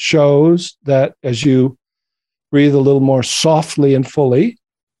research that shows that as you breathe a little more softly and fully,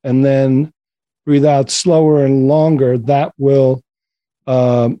 and then breathe out slower and longer, that will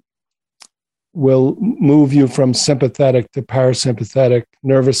move you from sympathetic to parasympathetic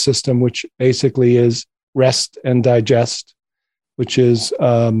nervous system, which basically is rest and digest, which is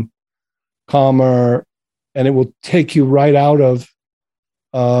calmer, and it will take you right out of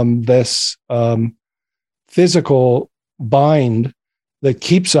this physical bind that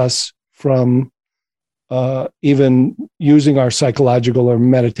keeps us from even using our psychological or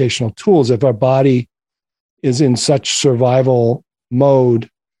meditational tools. If our body is in such survival mode,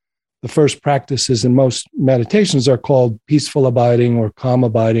 the first practices in most meditations are called peaceful abiding or calm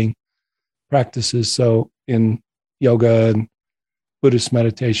abiding practices. So in yoga and Buddhist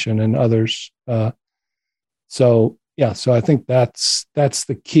meditation and others. So I think that's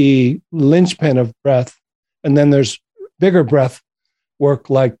the key linchpin of breath. And then there's bigger breath work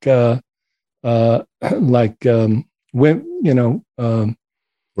like Wim Hof,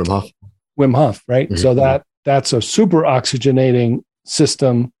 right? Mm-hmm. So that's a super oxygenating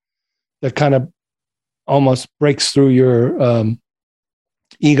system that kind of almost breaks through your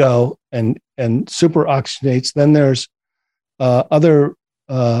ego and super oxygenates. Then there's other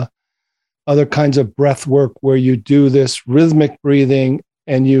kinds of breath work where you do this rhythmic breathing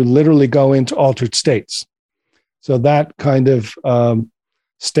and you literally go into altered states. So that kind of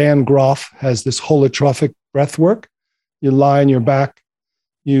Stan Grof has this holotropic breath work. You lie on your back,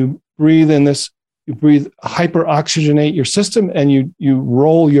 you breathe in this, you breathe, hyper-oxygenate your system, and you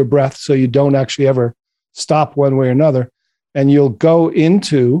roll your breath so you don't actually ever stop one way or another. And you'll go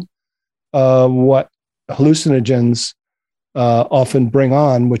into what hallucinogens often bring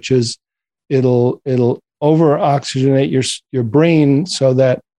on, which is it'll over-oxygenate your brain so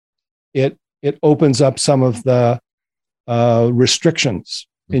that it opens up some of the restrictions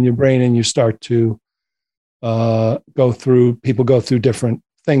in your brain, and you start to people go through different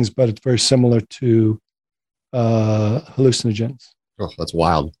things, but it's very similar to hallucinogens. Oh, that's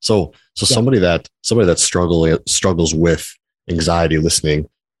wild. So somebody that struggles with anxiety listening,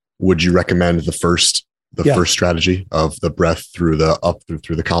 would you recommend the first strategy of the breath through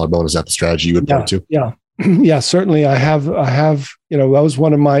the collarbone? Is that the strategy you would point to? Yeah. Yeah, certainly. I have, that was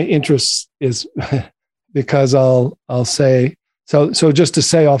one of my interests, is because I'll say, so just to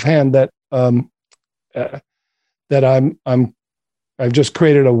say offhand that I've just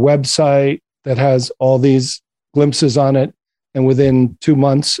created a website that has all these glimpses on it. And within 2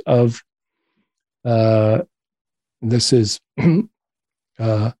 months of, this is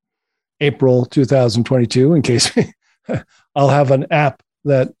April 2022, in case I'll have an app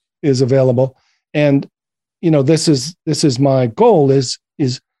that is available. And, this is my goal is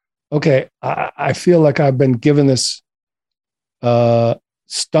okay, I feel like I've been given this,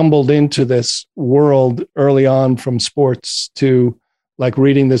 stumbled into this world early on, from sports to like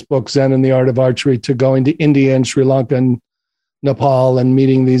reading this book, Zen and the Art of Archery, to going to India and Sri Lanka and Nepal and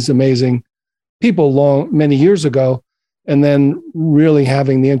meeting these amazing people many years ago. And then really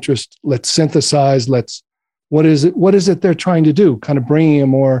having the interest, let's synthesize, what is it they're trying to do? Kind of bringing a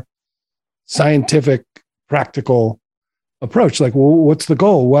more scientific, practical approach. Like, well, what's the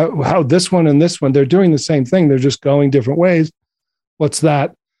goal? How this one and this one, they're doing the same thing. They're just going different ways. What's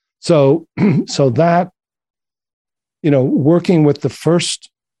that? So that, working with the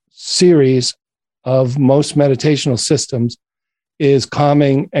first series of most meditational systems is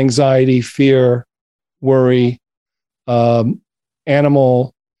calming anxiety, fear, worry,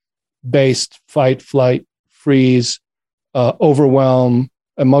 animal-based fight, flight, freeze, overwhelm,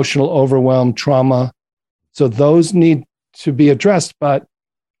 emotional overwhelm, trauma. So those need to be addressed, but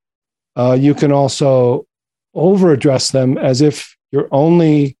you can also over-address them as if you're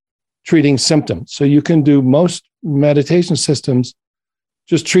only treating symptoms. So you can do most meditation systems,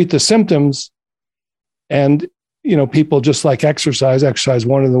 just treat the symptoms, and people just like exercise,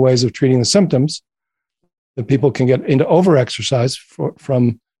 one of the ways of treating the symptoms, that people can get into over-exercise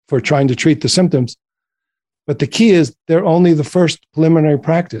for trying to treat the symptoms. But the key is they're only the first preliminary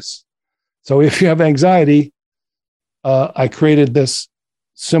practice. So if you have anxiety, I created this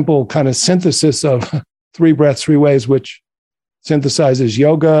simple kind of synthesis of 3 breaths, 3 ways, which synthesizes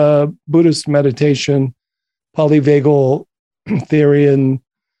yoga, Buddhist meditation, polyvagal theory, and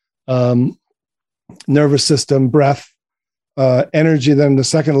nervous system, breath, energy. Then the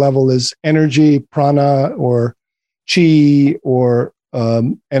second level is energy, prana, or chi, or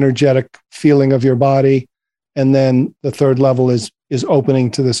energetic feeling of your body. And then the third level is opening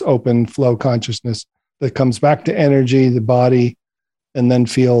to this open flow consciousness that comes back to energy, the body, and then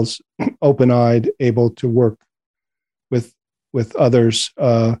feels open-eyed, able to work with others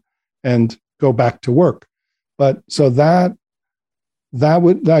and go back to work. But so that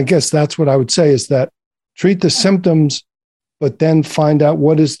would, I guess that's what I would say, is that treat the symptoms, but then find out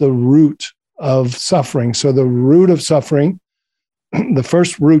what is the root of suffering. So the root of suffering, the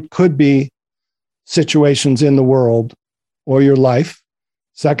first root could be situations in the world or your life.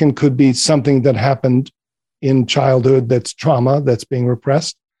 Second could be something that happened in childhood that's trauma, that's being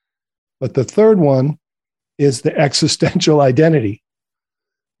repressed. But the third one is the existential identity,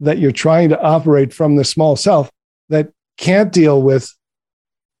 that you're trying to operate from the small self that can't deal with,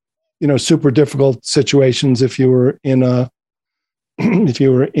 super difficult situations. If you were in a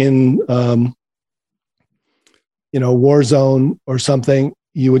war zone or something,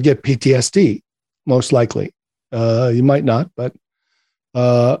 you would get PTSD, most likely. You might not, but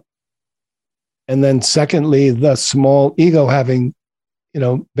and then secondly, the small ego, having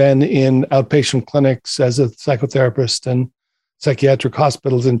been in outpatient clinics as a psychotherapist and psychiatric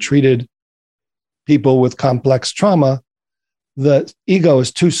hospitals and treated people with complex trauma, the ego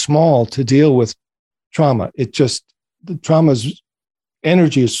is too small to deal with trauma. The trauma's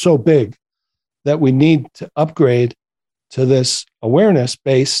energy is so big that we need to upgrade to this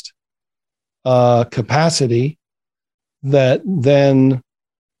awareness-based capacity that then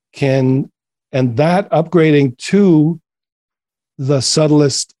can, and that upgrading to the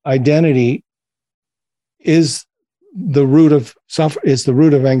subtlest identity is the root of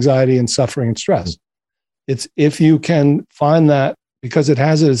anxiety and suffering and stress. It's if you can find that, because it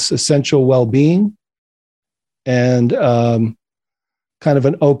has its essential well-being and kind of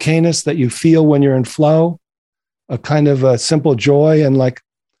an okayness that you feel when you're in flow, a kind of a simple joy, and like,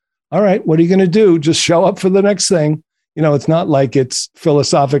 all right, what are you going to do? Just show up for the next thing. It's not like it's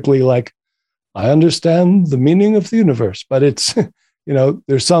philosophically like, I understand the meaning of the universe, but it's,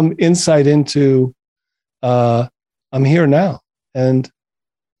 there's some insight into, I'm here now. And,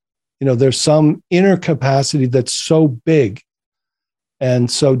 there's some inner capacity that's so big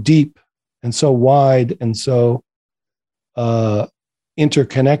and so deep and so wide and so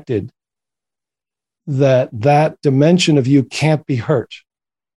interconnected that dimension of you can't be hurt.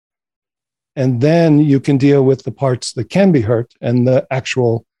 And then you can deal with the parts that can be hurt and the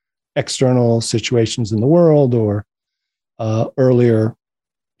actual external situations in the world or earlier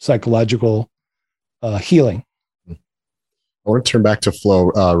psychological healing. I want to turn back to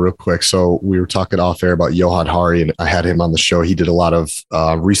flow real quick. So we were talking off air about Johan Hari, and I had him on the show. He did a lot of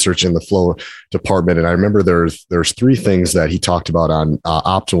research in the flow department. And I remember there's three things that he talked about on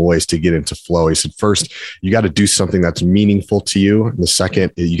optimal ways to get into flow. He said, first, you got to do something that's meaningful to you. And the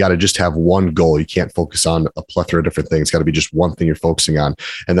second, you got to just have one goal. You can't focus on a plethora of different things. It's got to be just one thing you're focusing on.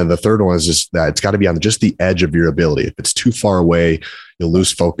 And then the third one is just that it's got to be on just the edge of your ability. If it's too far away, you'll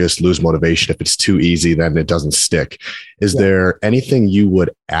lose focus, lose motivation. If it's too easy, then it doesn't stick. Is there anything you would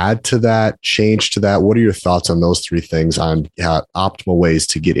add to that, change to that? What are your thoughts on those three things on optimal ways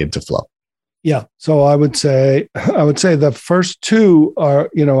to get into flow? Yeah. So I would say the first two are,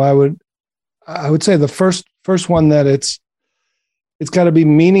 I would say the first one that it's got to be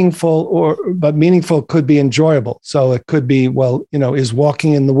meaningful, but meaningful could be enjoyable. So it could be, is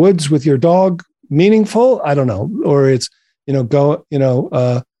walking in the woods with your dog meaningful? I don't know. Or it's, is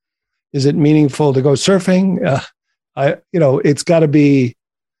it meaningful to go surfing? It's got to be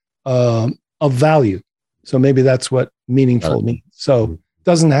of value. So maybe that's what meaningful means. So it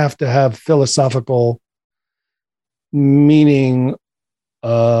doesn't have to have philosophical meaning.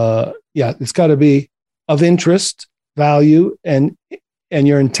 It's got to be of interest, value, and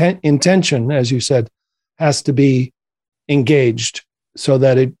your intention, as you said, has to be engaged so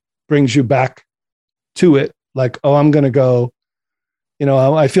that it brings you back to it. Like, I'm going to go,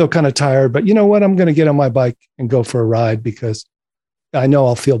 I feel kind of tired, but you know what? I'm going to get on my bike and go for a ride because I know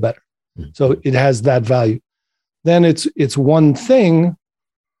I'll feel better. So it has that value. Then it's one thing,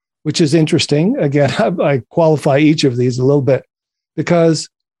 which is interesting. Again, I qualify each of these a little bit because,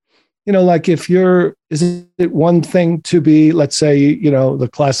 like is it one thing to be, let's say, the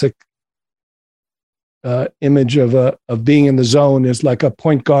classic image of being in the zone is like a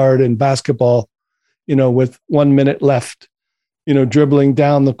point guard in basketball, with 1 minute left, dribbling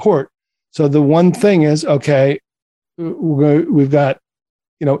down the court. So the one thing is, okay, we've got,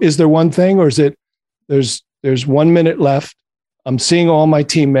 is there one thing, or is it, there's 1 minute left. I'm seeing all my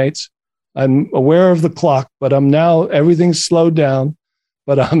teammates. I'm aware of the clock, but everything's slowed down,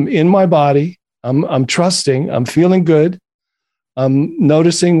 but I'm in my body. I'm trusting, I'm feeling good. I'm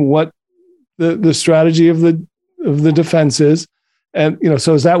noticing what the strategy of the defense is. And,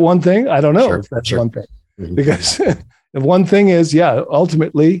 so is that one thing? I don't know if that's one thing, because if one thing is,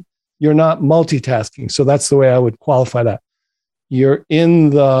 ultimately you're not multitasking. So that's the way I would qualify that. You're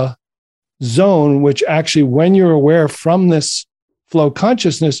in the zone, which actually, when you're aware from this flow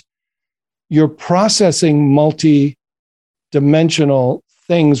consciousness, you're processing multi-dimensional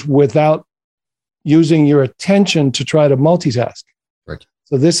things without using your attention to try to multitask. Right.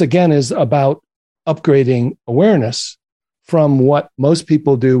 So this, again, is about upgrading awareness from what most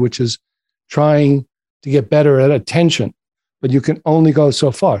people do, which is trying to get better at attention, but you can only go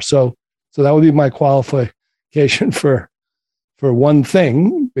so far. So that would be my qualification for one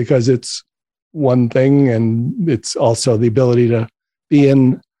thing, because it's one thing and it's also the ability to be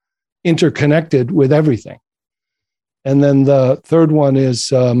interconnected with everything. And then the third one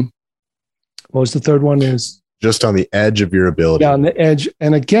is, what was the third one? Is just on the edge of your ability. Yeah, on the edge.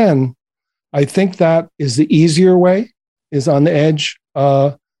 And again, I think that is the easier way, is on the edge.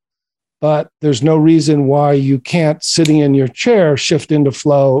 But there's no reason why you can't, sitting in your chair, shift into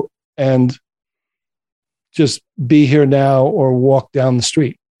flow and just be here now or walk down the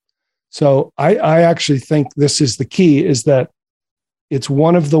street. So I actually think this is the key, is that it's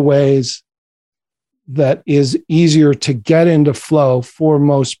one of the ways that is easier to get into flow for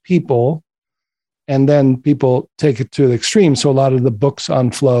most people. And then people take it to the extreme. So a lot of the books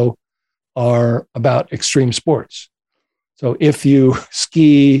on flow are about extreme sports. So if you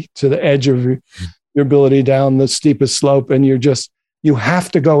ski to the edge of your ability down the steepest slope, and you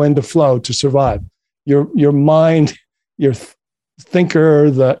have to go into flow to survive. Your mind, your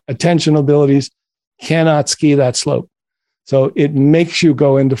thinker, the attention abilities cannot ski that slope. So it makes you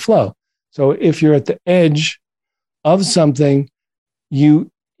go into flow. So if you're at the edge of something, you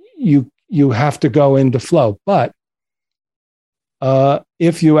have to go into flow. But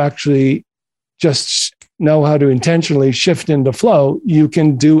if you actually just know how to intentionally shift into flow, you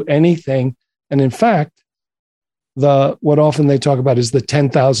can do anything. And in fact, what often they talk about is the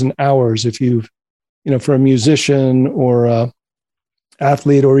 10,000 hours. If you've, for a musician or a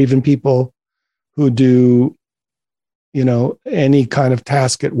athlete, or even people who do, any kind of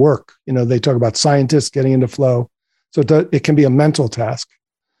task at work, they talk about scientists getting into flow. So it can be a mental task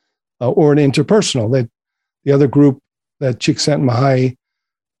or an interpersonal. The other group that Csikszentmihalyi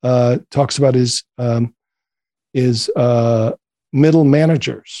talks about is middle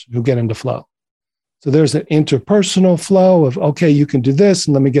managers who get into flow. So there's an interpersonal flow of, okay, you can do this,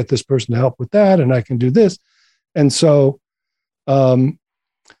 and let me get this person to help with that, and I can do this. And so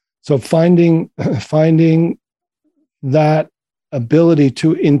finding that ability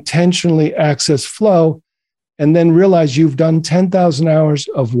to intentionally access flow and then realize you've done 10,000 hours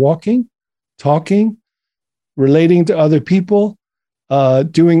of walking, talking, relating to other people,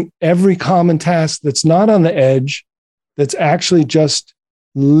 doing every common task that's not on the edge, that's actually just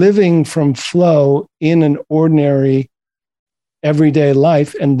living from flow in an ordinary everyday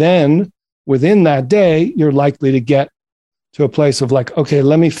life. And then within that day, you're likely to get to a place of like, okay,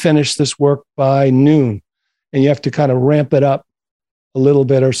 let me finish this work by noon. And you have to kind of ramp it up a little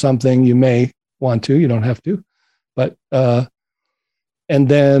bit or something. You may want to, you don't have to, but, and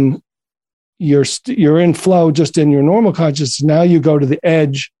then you're in flow just in your normal consciousness. Now you go to the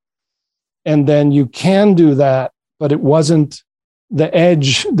edge and then you can do that, but it wasn't the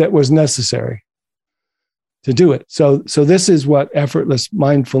edge that was necessary to do it. So this is what effortless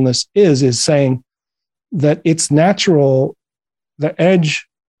mindfulness is saying that it's natural. The edge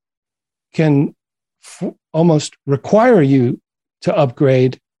can almost require you to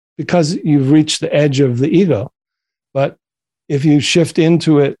upgrade because you've reached the edge of the ego. But if you shift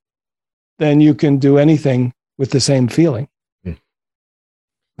into it, then you can do anything with the same feeling.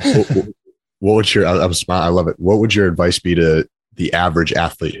 What would your, I'm smart, I love it. What would your advice be to the average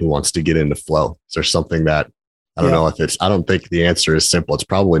athlete who wants to get into flow? Is there something that, I don't know if it's, I don't think the answer is simple. It's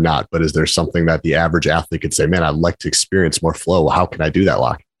probably not, but is there something that the average athlete could say, man, I'd like to experience more flow. How can I do that,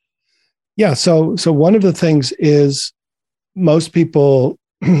 Locke? Yeah. So one of the things is most people,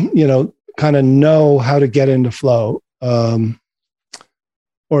 kind of know how to get into flow.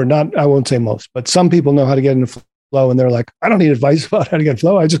 Or not, I won't say most, but some people know how to get into flow and they're like, I don't need advice about how to get in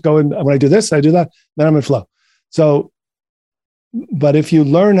flow. I just go in, when I do this, I do that, then I'm in flow. So, but if you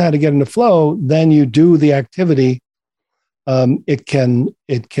learn how to get into flow, then you do the activity. It can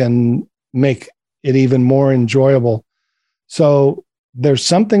make it even more enjoyable. So there's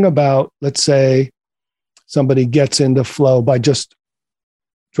something about, let's say somebody gets into flow by just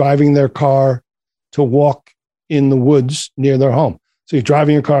driving their car to walk in the woods near their home. So you're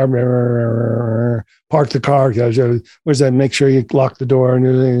driving your car, park the car, where's that? Make sure you lock the door,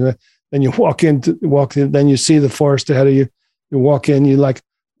 and then you walk in, then you see the forest ahead of you. You walk in,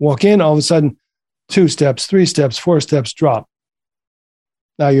 walk in, all of a sudden, 2 steps, 3 steps, 4 steps drop.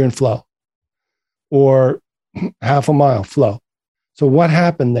 Now you're in flow. Or half a mile flow. So what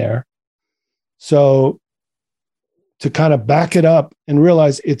happened there? So to kind of back it up and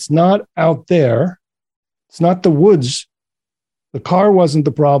realize it's not out there, it's not the woods. The car wasn't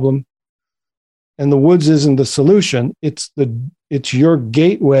the problem, and the woods isn't the solution. It's your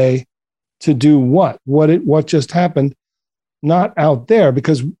gateway to do what just happened, not out there.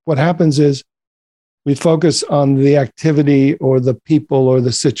 Because what happens is we focus on the activity or the people or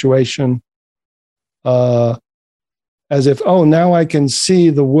the situation, as if, oh, now I can see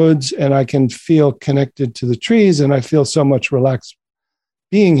the woods and I can feel connected to the trees and I feel so much relaxed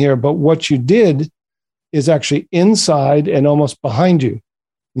being here. But what you did is actually inside and almost behind you.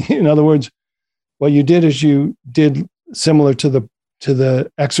 In other words, what you did is you did similar to the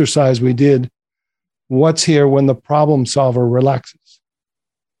exercise we did, what's here when the problem solver relaxes.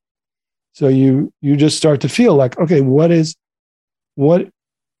 So you just start to feel like, okay,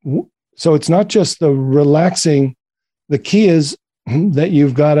 so it's not just the relaxing. The key is that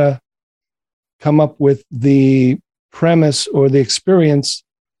you've got to come up with the premise or the experience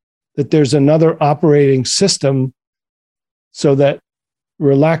that there's another operating system, so that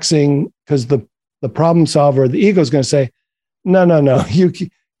relaxing, because the problem solver, the ego is going to say, no, you're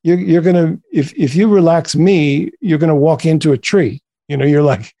going to, if you relax me, you're going to walk into a tree. You're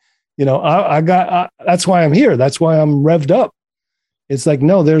like, that's why I'm here. That's why I'm revved up. It's like,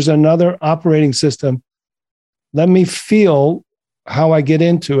 no, there's another operating system. Let me feel how I get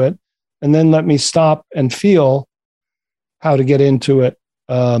into it, and then let me stop and feel how to get into it.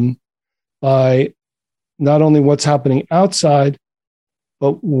 By not only what's happening outside,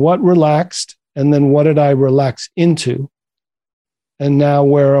 but what relaxed, and then what did I relax into? And now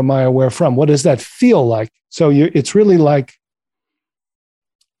where am I aware from? What does that feel like? So it's really like,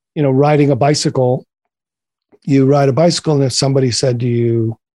 riding a bicycle. You ride a bicycle, and if somebody said to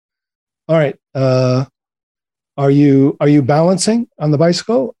you, all right, are you balancing on the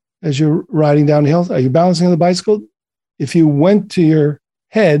bicycle as you're riding down the hill? Are you balancing on the bicycle? If you went to your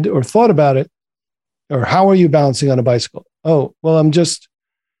head or thought about it, or how are you balancing on a bicycle? Oh, well, I'm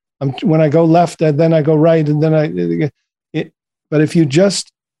when I go left and then I go right and then but if you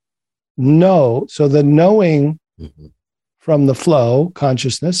just know, so the knowing from the flow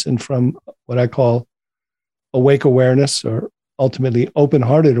consciousness and from what I call awake awareness, or ultimately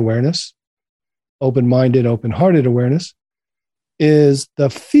open-hearted awareness, open-minded, open-hearted awareness, is the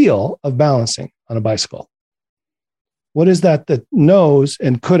feel of balancing on a bicycle. what is that knows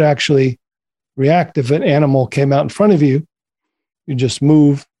and could actually react if an animal came out in front of you? You just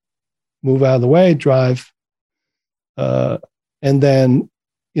move out of the way, drive, and then,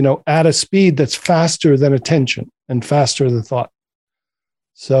 at a speed that's faster than attention and faster than thought.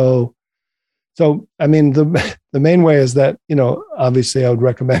 So I mean, the main way is that, obviously I would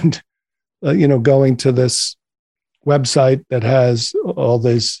recommend, going to this website that has all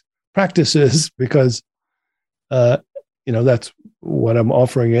these practices, because, that's what I'm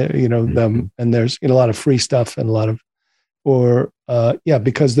offering it, them. And there's a lot of free stuff and a lot of,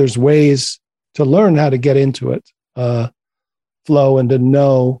 because there's ways to learn how to get into it, flow, and to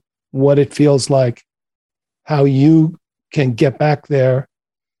know what it feels like, how you can get back there,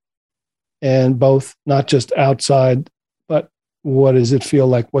 and both not just outside, but what does it feel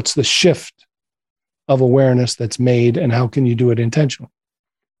like? What's the shift of awareness that's made, and how can you do it intentionally?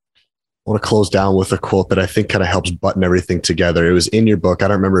 I want to close down with a quote that I think kind of helps button everything together. It was in your book. I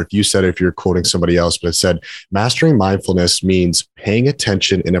don't remember if you said it, if you're quoting somebody else, but it said, mastering mindfulness means paying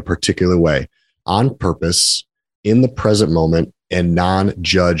attention in a particular way, on purpose, in the present moment, and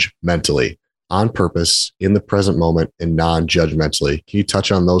non-judgmentally. On purpose, in the present moment, and non-judgmentally. Can you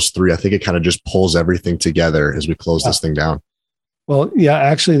touch on those three? I think it kind of just pulls everything together as we close this thing down. Well, yeah,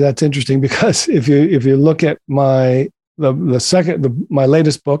 actually, that's interesting, because if you look at my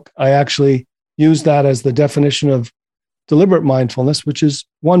latest book, I actually use that as the definition of deliberate mindfulness, which is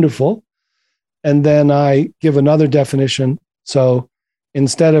wonderful. And then I give another definition. So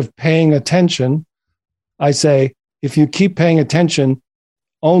instead of paying attention, I say, if you keep paying attention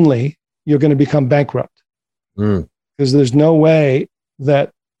only, you're going to become bankrupt. Because there's no way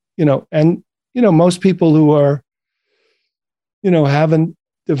that, most people who are, haven't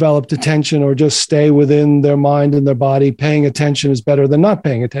developed attention or just stay within their mind and their body, paying attention is better than not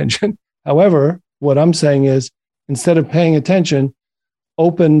paying attention. However, what I'm saying is, instead of paying attention,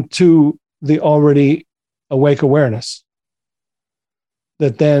 open to the already awake awareness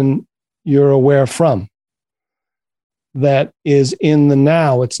that then you're aware from, that is in the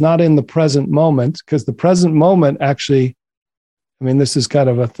now. It's not in the present moment, because the present moment actually, this is kind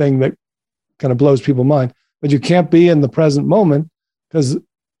of a thing that kind of blows people's mind, but you can't be in the present moment, because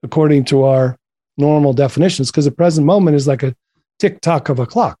according to our normal definitions, because the present moment is like a tick-tock of a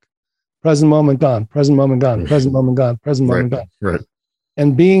clock. Present moment gone, present moment gone, present moment gone, present moment gone. Right.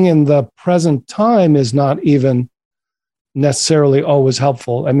 And being in the present time is not even necessarily always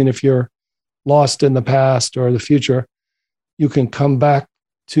helpful. If you're lost in the past or the future, you can come back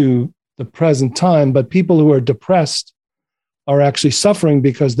to the present time. But people who are depressed are actually suffering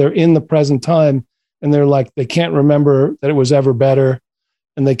because they're in the present time, and they're like, they can't remember that it was ever better,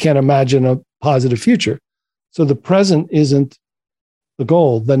 and they can't imagine a positive future. So the present isn't the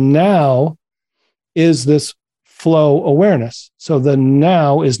goal. The now is this flow awareness. So the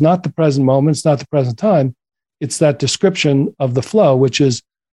now is not the present moment. It's not the present time. It's that description of the flow, which is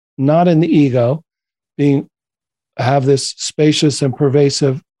not in the ego, have this spacious and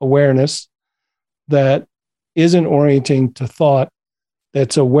pervasive awareness that isn't orienting to thought,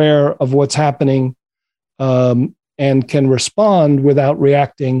 that's aware of what's happening, and can respond without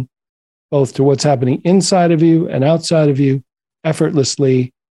reacting, both to what's happening inside of you and outside of you,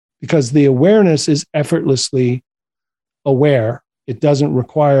 effortlessly, because the awareness is effortlessly aware. It doesn't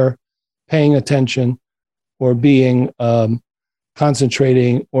require paying attention or being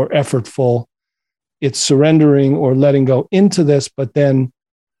concentrating or effortful. It's surrendering or letting go into this, but then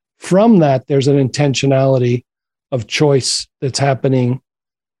from that, there's an intentionality of choice that's happening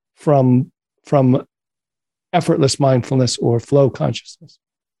from effortless mindfulness or flow consciousness.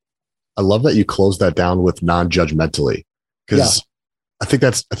 I love that you close that down with non-judgmentally, because I think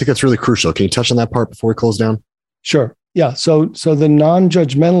that's really crucial. Can you touch on that part before we close down? Sure. Yeah. So the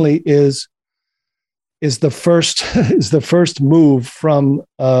non-judgmentally is the first move from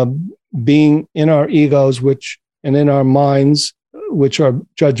being in our egos, and in our minds, which are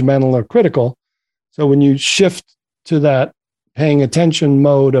judgmental or critical. So when you shift to that paying attention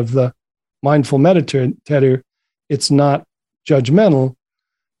mode of the mindful meditator, it's not judgmental.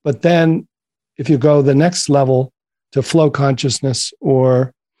 But then if you go the next level to flow consciousness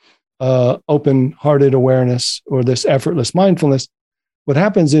or open-hearted awareness or this effortless mindfulness, what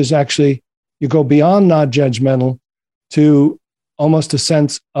happens is actually you go beyond non-judgmental to almost a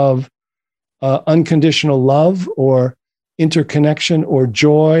sense of unconditional love or interconnection or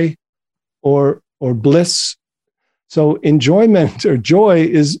joy or bliss. So enjoyment or joy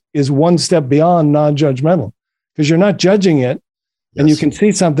is one step beyond non-judgmental, because you're not judging it. And you can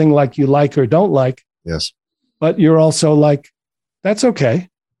see something like you like or don't like. Yes. But you're also like, that's okay.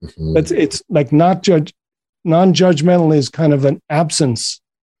 Mm-hmm. But it's like not judge. non-judgmental is kind of an absence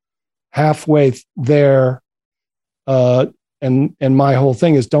halfway there. And my whole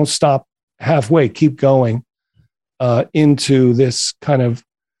thing is don't stop halfway, keep going into this kind of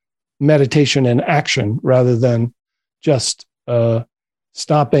meditation and action rather than just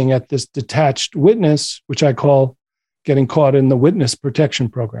stopping at this detached witness, which I call getting caught in the witness protection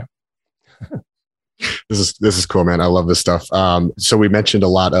program. This is cool, man. I love this stuff. So we mentioned a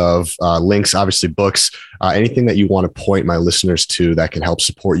lot of links, obviously books, anything that you want to point my listeners to that can help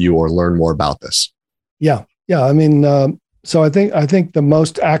support you or learn more about this. Yeah. I mean, so I think the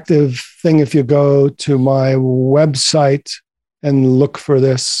most active thing, if you go to my website and look for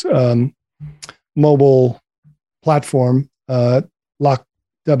this mobile platform,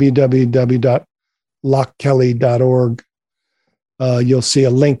 www.lockkelly.org, you'll see a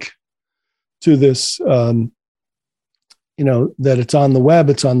link to this, that it's on the web,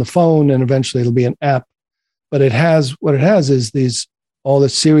 it's on the phone, and eventually it'll be an app. But what it has is all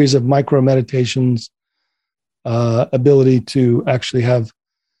this series of micro meditations, ability to actually have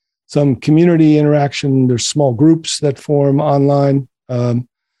some community interaction. There's small groups that form online.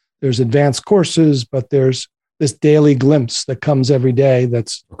 There's advanced courses, but there's this daily glimpse that comes every day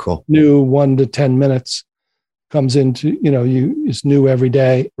that's cool. New, 1 to 10 minutes, comes into, it's new every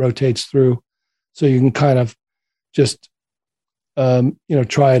day, rotates through. So you can kind of just,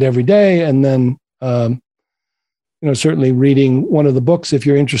 try it every day. And then, certainly reading one of the books, if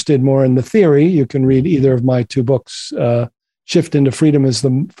you're interested more in the theory, you can read either of my two books. Shift into Freedom is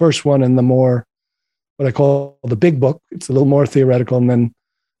the first one, and the more, what I call the big book. It's a little more theoretical. And then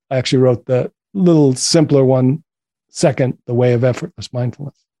I actually wrote the little simpler one second, The Way of Effortless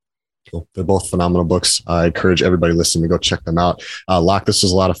Mindfulness. Cool. They're both phenomenal books. I encourage everybody listening to go check them out. Locke, this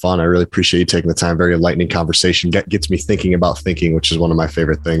was a lot of fun. I really appreciate you taking the time. Very enlightening conversation. Gets me thinking about thinking, which is one of my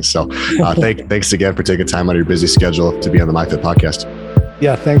favorite things. So thanks again for taking time out of your busy schedule to be on the MyFit podcast.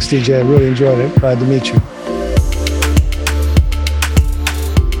 Yeah, thanks, DJ. I really enjoyed it. Glad to meet you.